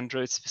it's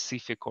Android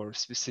specific or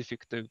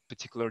specific to a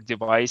particular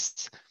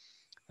device,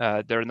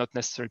 there are not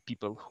necessarily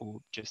people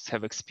who just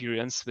have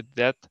experience with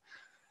that.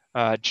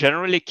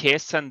 Generally,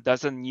 KSAN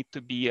doesn't need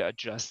to be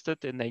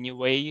adjusted in any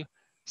way.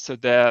 So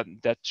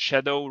that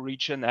shadow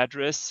region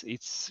address,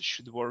 it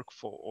should work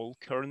for all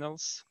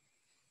kernels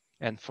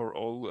and for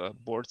all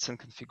boards and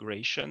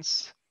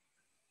configurations.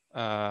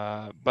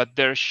 But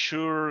there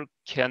sure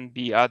can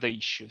be other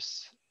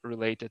issues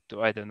related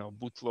to, I don't know,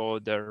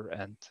 bootloader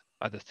and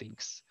other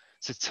things.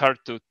 So it's hard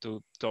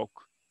to talk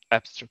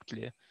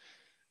abstractly.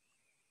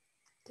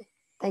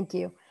 Thank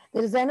you.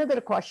 There is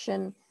another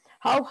question.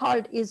 How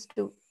hard is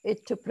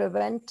it to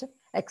prevent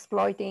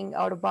exploiting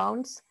out of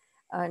bounds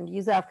and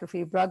user after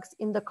free bugs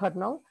in the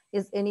kernel?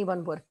 Is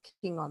anyone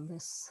working on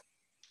this?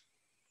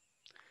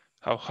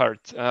 How hard?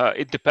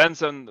 It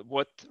depends on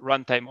what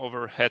runtime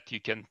overhead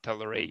you can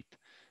tolerate.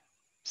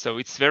 So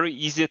it's very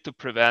easy to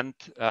prevent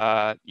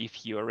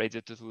if you're ready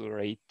to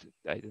tolerate,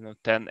 I don't know,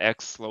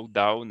 10x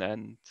slowdown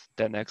and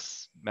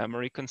 10x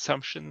memory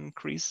consumption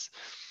increase.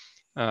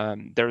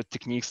 There are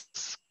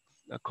techniques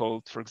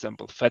called, for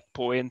example, fat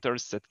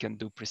pointers that can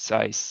do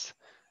precise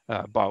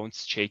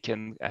bounds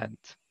checking and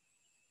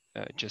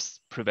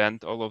just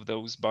prevent all of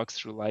those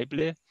bugs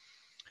reliably.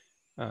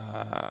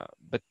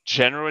 But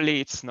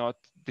generally, it's not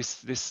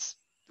this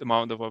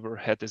amount of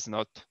overhead is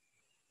not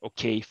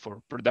okay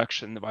for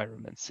production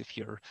environments if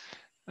you're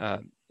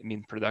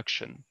in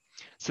production.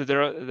 So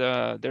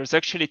there's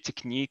actually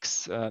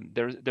techniques.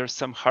 There's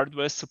some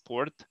hardware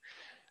support,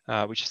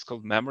 which is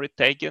called memory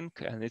tagging,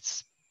 and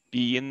it's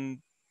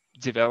being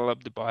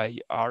developed by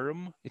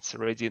ARM. It's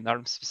already in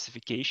ARM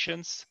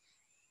specifications.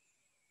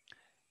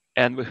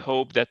 And we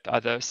hope that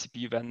other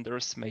CPU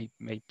vendors may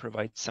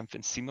provide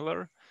something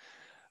similar.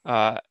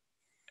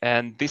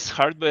 And this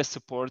hardware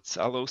supports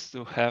allows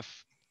to have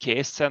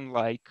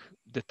KSN-like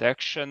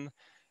detection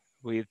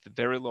with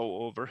very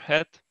low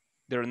overhead.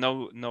 There are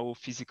no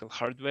physical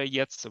hardware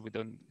yet, so we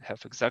don't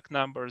have exact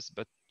numbers,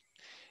 but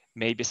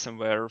maybe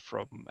somewhere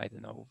from, I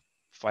don't know,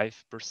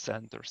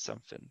 5% or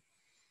something.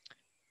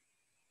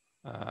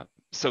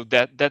 So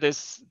that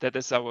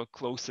is our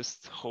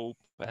closest hope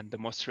and the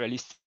most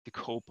realistic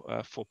hope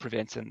for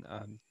preventing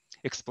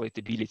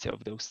exploitability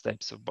of those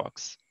types of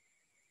bugs.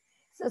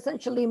 So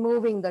essentially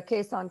moving the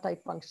KSON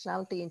type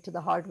functionality into the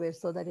hardware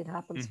so that it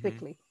happens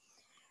quickly.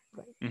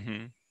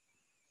 Right.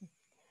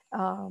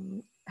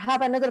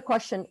 Have another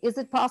question. Is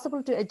it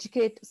possible to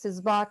educate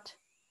Syzbot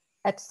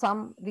at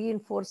some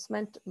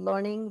reinforcement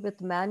learning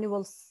with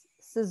manual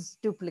sys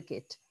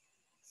duplicate,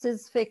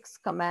 sysfix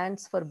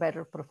commands for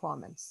better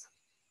performance?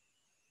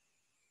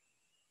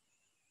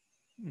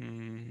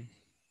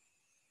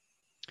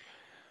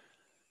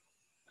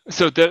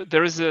 So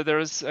there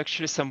is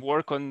actually some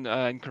work on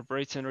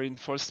incorporating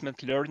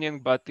reinforcement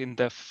learning, but in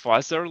the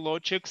fuzzer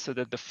logic, so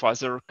that the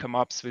fuzzer comes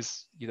up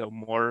with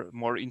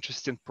more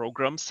interesting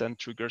programs and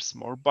triggers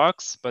more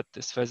bugs. But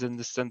as far as I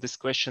understand this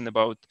question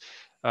about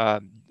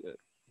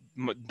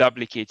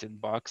duplicating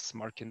bugs,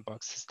 marking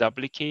bugs as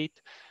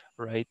duplicate,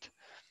 right?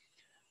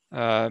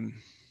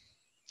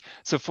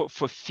 So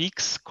for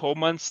fix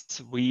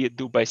commands, we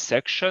do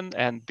bisection,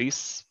 and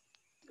this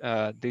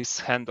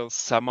handles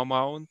some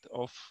amount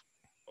of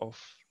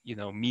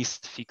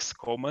missed fix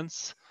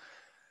commands.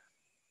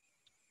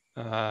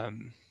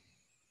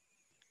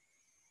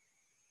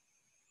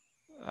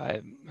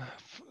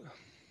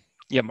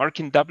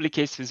 Marking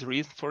duplicates with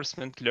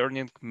reinforcement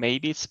learning,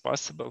 maybe it's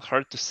possible,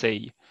 hard to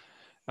say.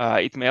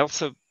 It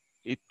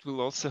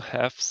will also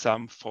have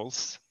some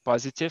false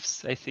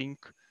positives, I think.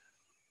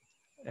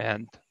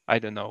 And I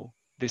don't know,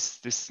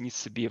 this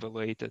needs to be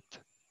evaluated.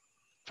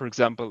 For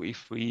example,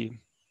 if we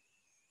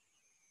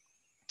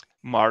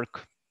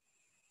mark,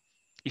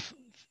 if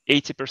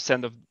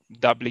 80% of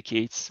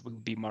duplicates will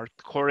be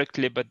marked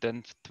correctly, but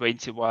then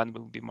 21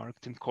 will be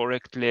marked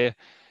incorrectly,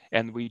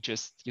 and we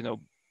just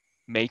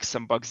make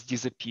some bugs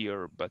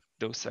disappear, but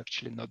those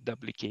actually not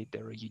duplicate,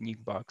 they're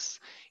unique bugs.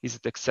 Is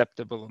it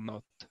acceptable or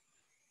not?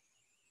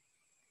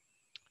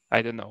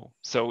 I don't know.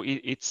 So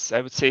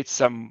I would say it's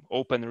some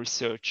open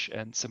research,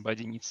 and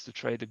somebody needs to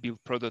try to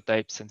build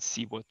prototypes and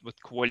see what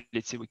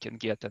quality we can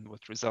get and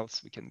what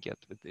results we can get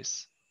with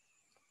this.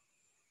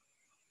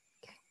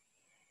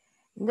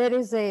 There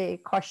is a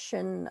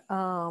question,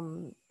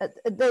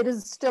 there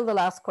is still the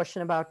last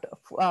question about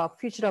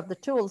future of the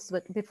tools,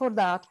 but before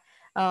that,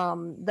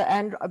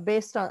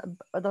 based on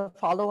the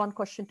follow-on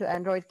question to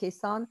Android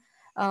KSON,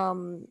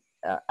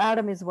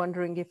 Adam is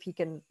wondering if he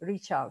can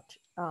reach out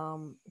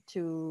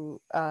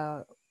to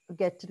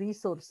get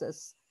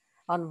resources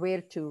on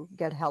where to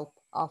get help,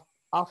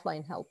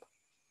 offline help.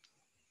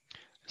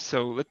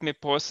 So let me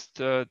post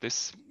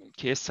this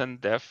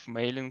KSN dev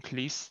mailing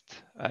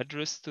list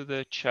address to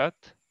the chat.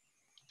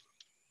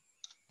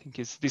 I think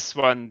it's this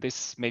one.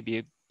 This may be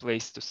a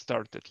place to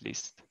start at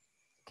least.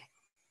 Okay,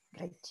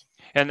 great.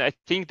 And I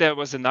think there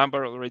was a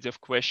number already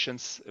of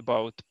questions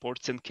about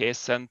porting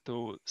KSN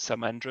to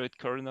some Android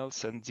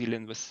kernels and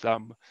dealing with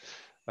some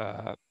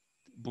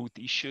boot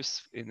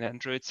issues in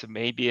Android. So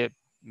maybe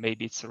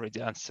it's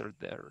already answered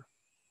there.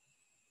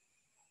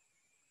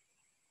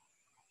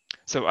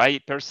 So I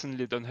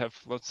personally don't have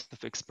lots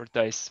of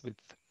expertise with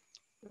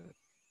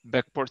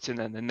backporting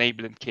and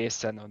enabling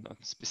KSN on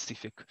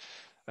specific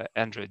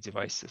Android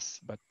devices,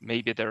 but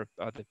maybe there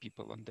are other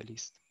people on the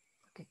list.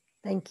 Okay,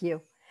 thank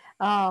you.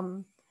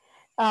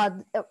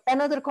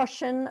 Another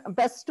question,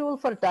 best tool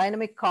for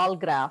dynamic call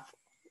graph. I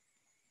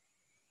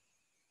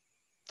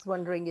was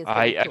wondering, is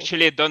I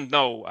actually don't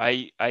know.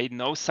 I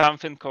know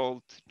something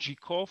called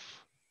GCOF.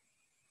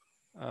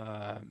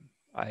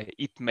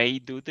 It may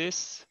do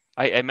this.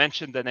 I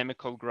mentioned dynamic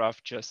call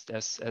graph just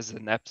as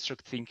an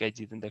abstract thing. I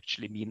didn't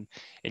actually mean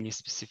any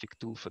specific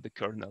tool for the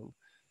kernel.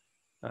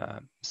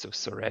 So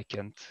sorry, I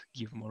can't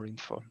give more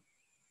info.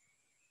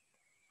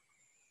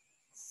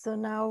 So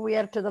now we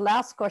are to the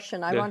last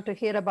question. I want to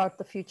hear about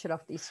the future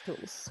of these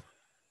tools.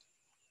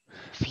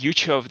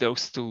 Future of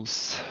those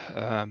tools.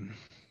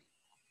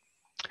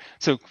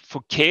 So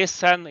for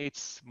KSN,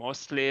 it's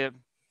mostly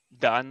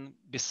done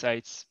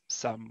besides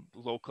some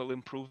local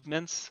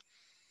improvements.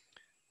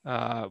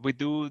 We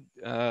do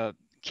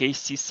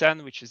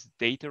KCSAN, which is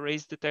data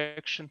race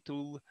detection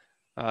tool.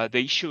 The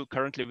issue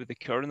currently with the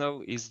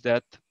kernel is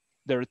that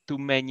there are too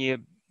many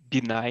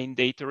benign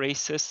data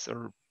races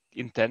or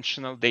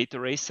intentional data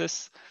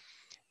races,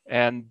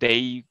 and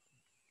they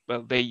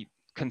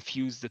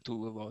confuse the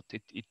tool a lot.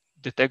 It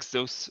detects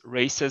those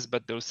races,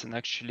 but those are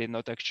actually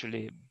not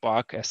actually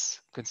bug as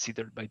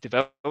considered by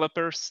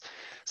developers.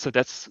 So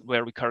that's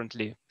where we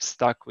currently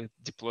stuck with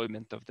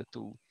deployment of the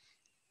tool.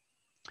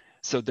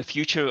 So the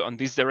future on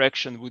this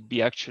direction would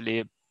be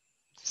actually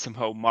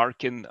somehow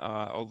marking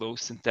all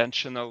those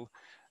intentional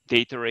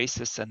data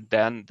races, and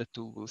then the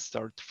tool will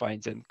start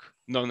finding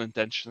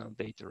non-intentional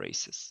data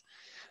races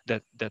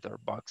that are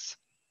bugs.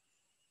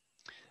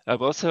 We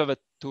also have a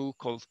tool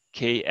called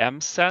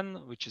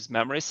KMSAN, which is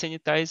memory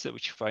sanitizer,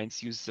 which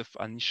finds use of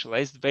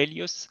uninitialized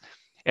values.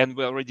 And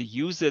we already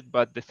use it,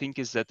 but the thing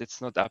is that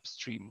it's not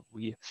upstream.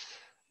 We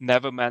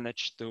never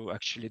managed to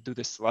actually do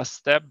this last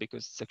step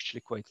because it's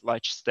actually quite a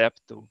large step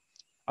to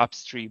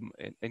upstream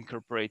and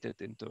incorporate it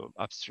into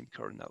upstream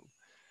kernel.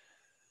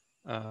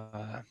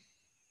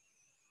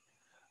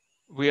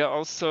 We are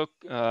also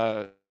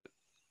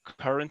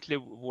currently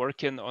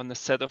working on a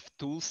set of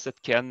tools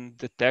that can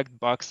detect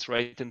bugs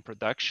right in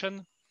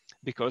production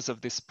because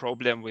of this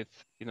problem with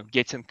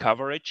getting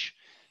coverage.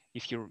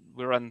 If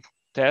we run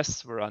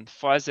tests, we run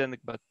fuzzing,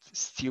 but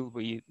still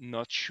we're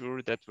not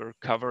sure that we're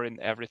covering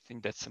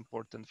everything that's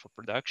important for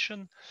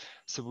production.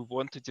 So we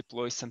want to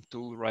deploy some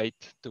tool right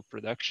to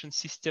production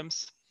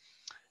systems.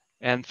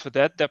 And for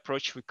that, the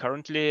approach we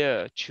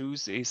currently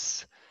choose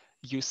is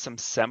use some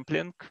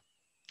sampling,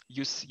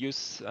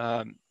 use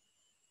low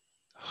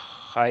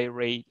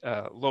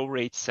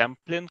rate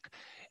sampling,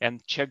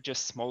 and check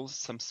just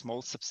some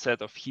small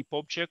subset of heap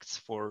objects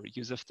for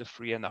use of the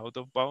free and out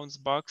of bounds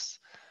bugs.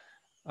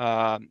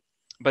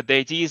 But the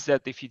idea is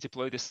that if you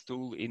deploy this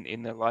tool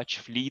in a large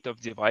fleet of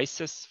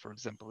devices, for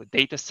example, a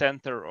data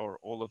center or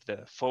all of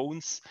the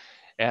phones,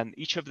 and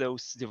each of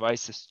those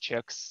devices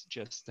checks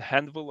just a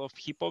handful of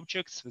heap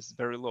objects with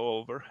very low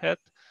overhead,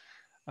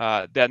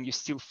 then you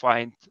still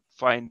find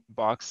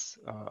bugs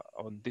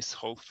on this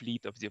whole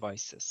fleet of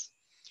devices.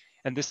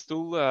 And this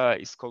tool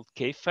is called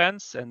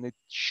KFans, and it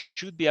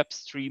should be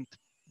upstreamed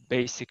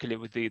basically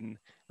within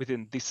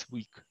this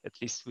week. At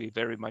least we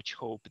very much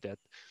hope that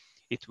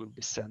it will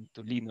be sent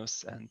to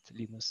Linus, and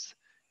Linus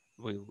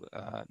will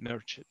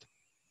merge it.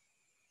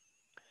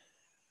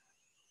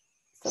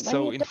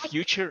 So in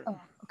future,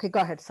 okay, go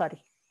ahead.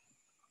 Sorry.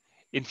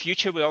 In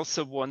future, we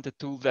also want a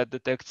tool that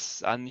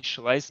detects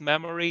uninitialized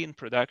memory in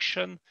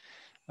production.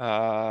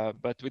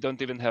 But we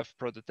don't even have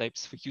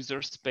prototypes for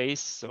user space.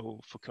 So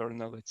for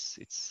kernel,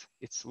 it's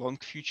long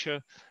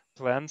future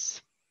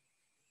plans.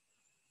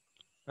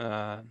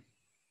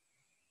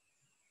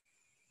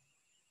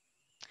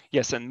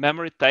 Yes, and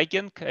memory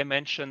tagging I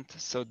mentioned.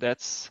 So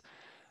that's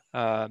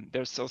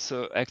there's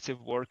also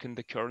active work in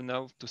the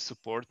kernel to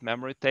support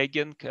memory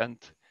tagging and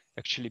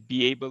actually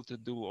be able to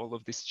do all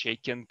of this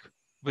checking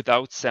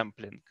without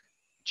sampling,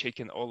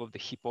 checking all of the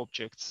heap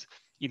objects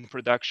in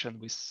production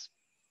with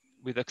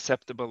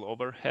acceptable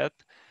overhead.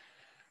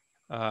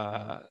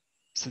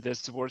 So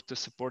there's work to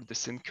support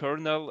this in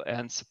kernel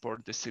and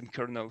support this in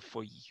kernel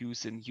for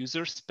use in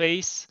user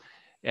space.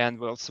 And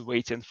we're also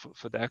waiting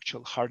for the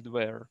actual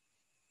hardware.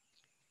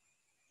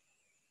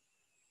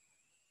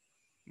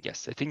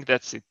 Yes, I think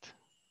that's it.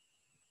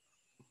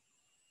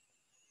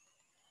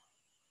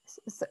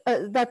 So,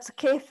 that's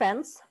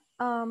KFence,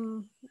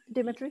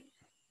 Dimitri?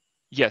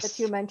 Yes. That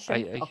you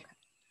mentioned? Okay.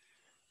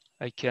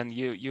 I can,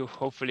 you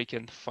hopefully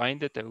can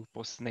find it. I will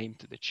post the name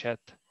to the chat.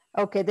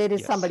 Okay, there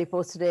is somebody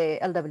posted a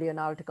LWN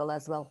article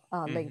as well,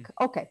 link.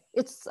 Okay,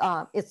 it's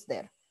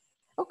there.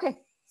 Okay,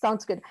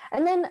 sounds good.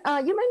 And then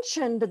you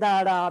mentioned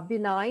that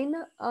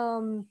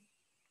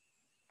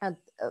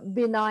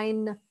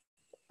benign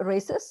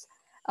races.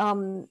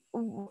 Do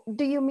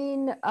you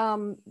mean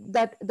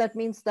that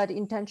means that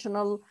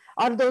intentional?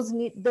 Are those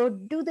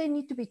do they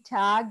need to be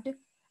tagged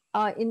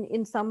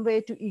in some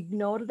way to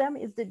ignore them?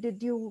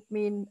 Did you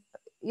mean?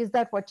 Is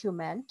that what you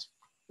meant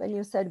when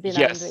you said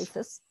benign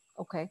races?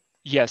 Okay.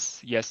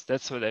 Yes,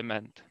 that's what I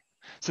meant.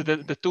 So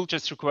the tool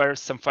just requires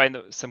some kind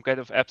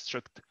of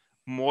abstract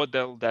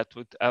model that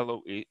would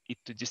allow it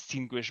to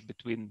distinguish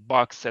between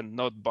bugs and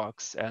not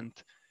bugs. And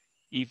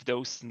if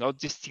those not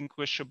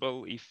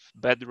distinguishable, if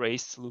bad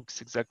race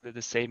looks exactly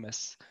the same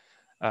as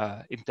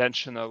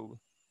intentional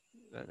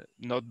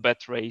not bad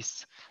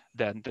race,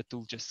 then the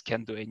tool just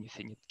can't do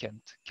anything. It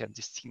can't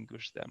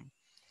distinguish them.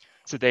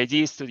 So the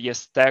idea is to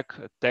just tag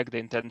the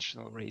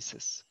intentional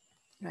races.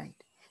 Right.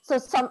 So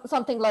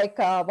something like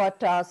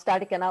what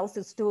static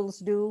analysis tools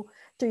do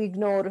to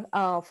ignore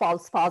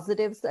false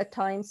positives at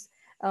times.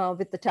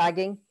 with the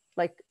tagging,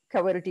 like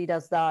Coverity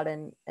does that,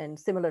 and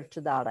similar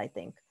to that, I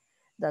think.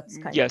 That's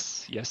kind of.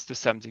 Yes, to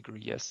some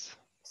degree, yes.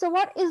 So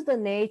what is the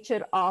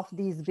nature of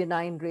these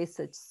benign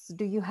resets?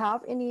 Do you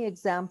have any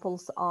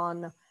examples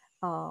on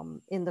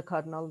in the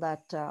kernel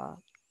that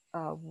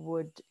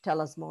would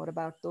tell us more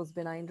about those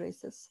benign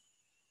races?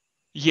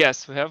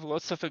 Yes, we have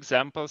lots of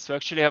examples. We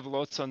actually have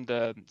lots on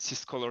the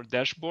Syscholar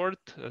dashboard,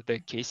 the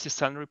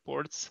KCSUN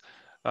reports.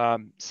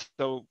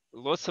 So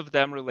lots of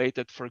them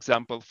related, for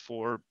example,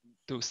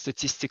 to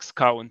statistics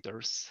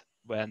counters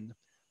when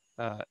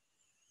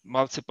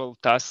multiple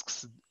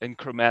tasks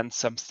increment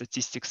some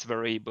statistics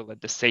variable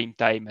at the same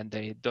time, and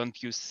they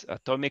don't use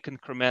atomic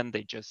increment,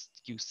 they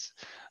just use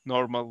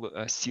normal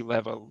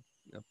C-level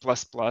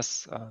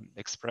plus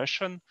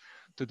expression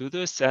to do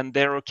this, and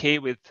they're okay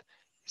with,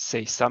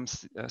 say, some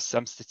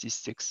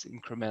statistics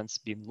increments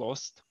being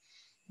lost.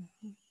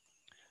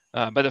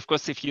 But of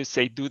course, if you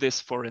say do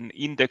this for an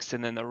index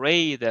in an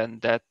array, then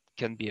that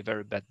can be a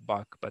very bad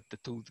bug, but the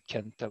tool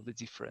can tell the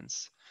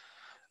difference.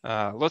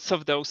 Lots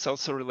of those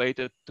also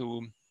related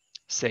to,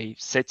 say,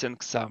 setting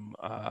some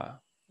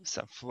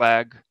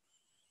flag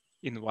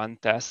in one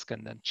task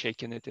and then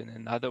checking it in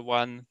another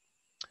one.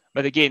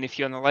 But again, if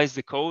you analyze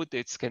the code,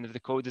 it's kind of the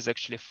code is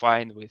actually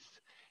fine with,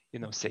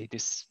 say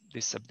this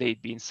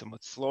update being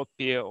somewhat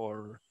sloppy,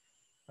 or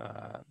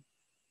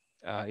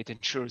it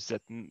ensures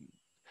that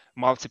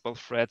multiple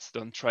threads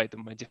don't try to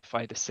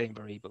modify the same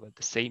variable at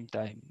the same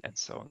time, and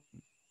so on.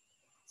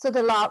 So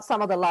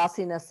some of the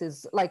lossiness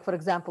is, like, for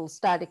example,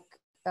 static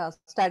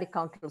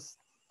counters.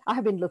 I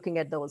have been looking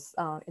at those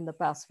in the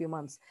past few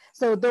months.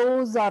 So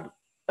those are,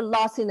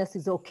 lossiness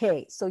is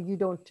okay. So you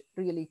don't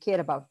really care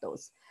about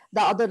those.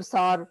 The others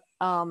are,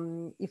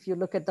 if you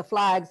look at the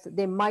flags,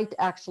 they might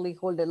actually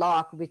hold a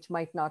lock, which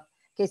might not,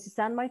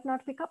 KCSUN might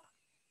not pick up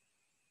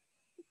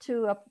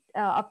to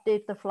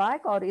update the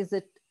flag, or is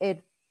it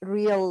a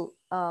real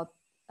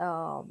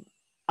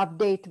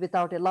update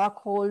without a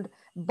lock hold,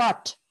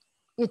 but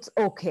it's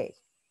okay?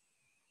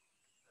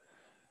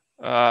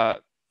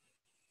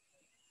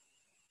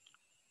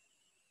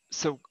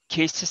 So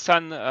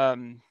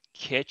KCSUN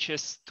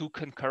catches two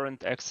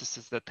concurrent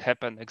accesses that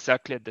happen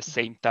exactly at the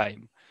same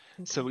time.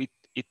 Okay. So it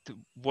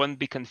won't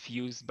be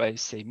confused by,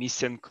 say,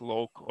 missing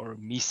lock or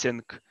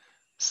missing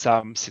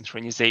some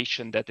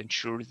synchronization that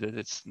ensures that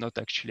it's not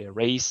actually a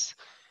race.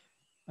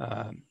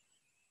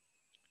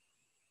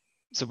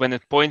 So when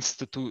it points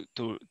to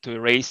a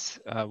race,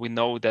 we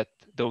know that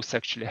those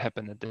actually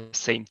happen at the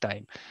same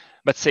time.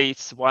 But say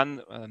it's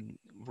one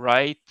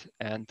write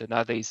and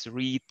another is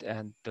read,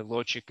 and the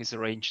logic is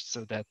arranged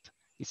so that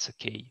it's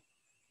okay.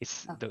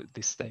 It's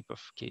this type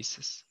of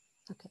cases.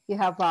 Okay, you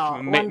have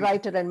one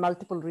writer and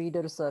multiple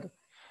readers, or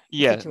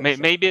yeah,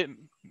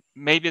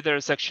 maybe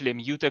there's actually a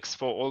mutex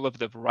for all of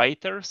the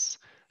writers,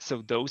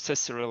 so those are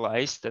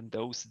serialized and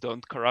those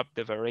don't corrupt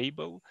the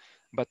variable.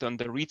 But on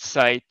the read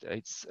side,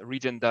 it's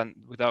reading done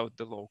without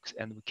the logs,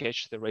 and we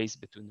catch the race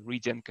between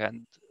reading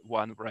and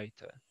one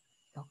writer.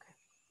 Okay,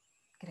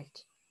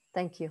 great.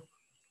 Thank you.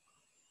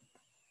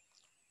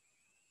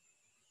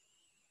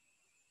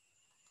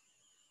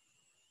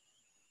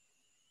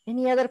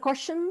 Any other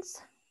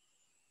questions?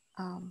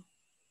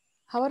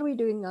 How are we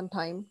doing on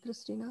time,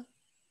 Christina?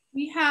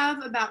 We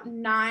have about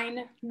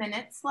 9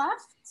 minutes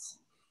left. If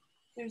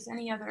there's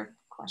any other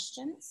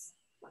questions.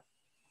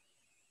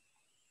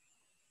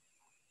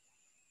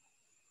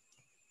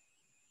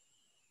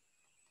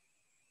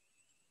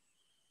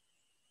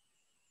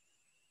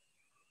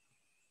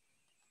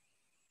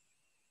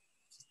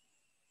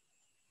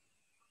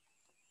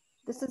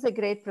 This is a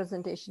great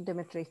presentation,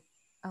 Dimitri.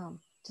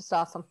 Just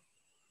awesome.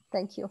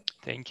 Thank you.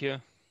 Thank you.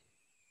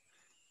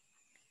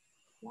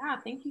 Yeah,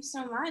 thank you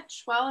so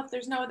much. Well, if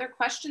there's no other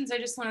questions, I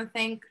just want to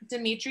thank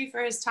Dimitri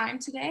for his time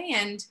today,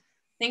 and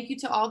thank you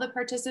to all the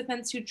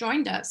participants who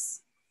joined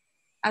us.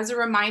 As a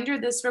reminder,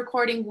 this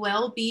recording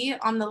will be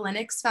on the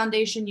Linux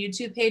Foundation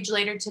YouTube page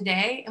later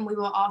today, and we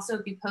will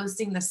also be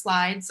posting the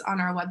slides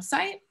on our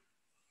website.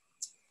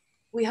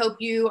 We hope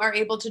you are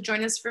able to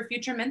join us for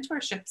future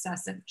mentorship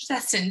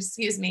sessions.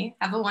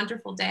 Have a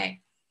wonderful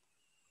day.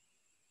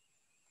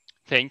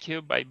 Thank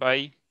you.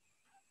 Bye-bye.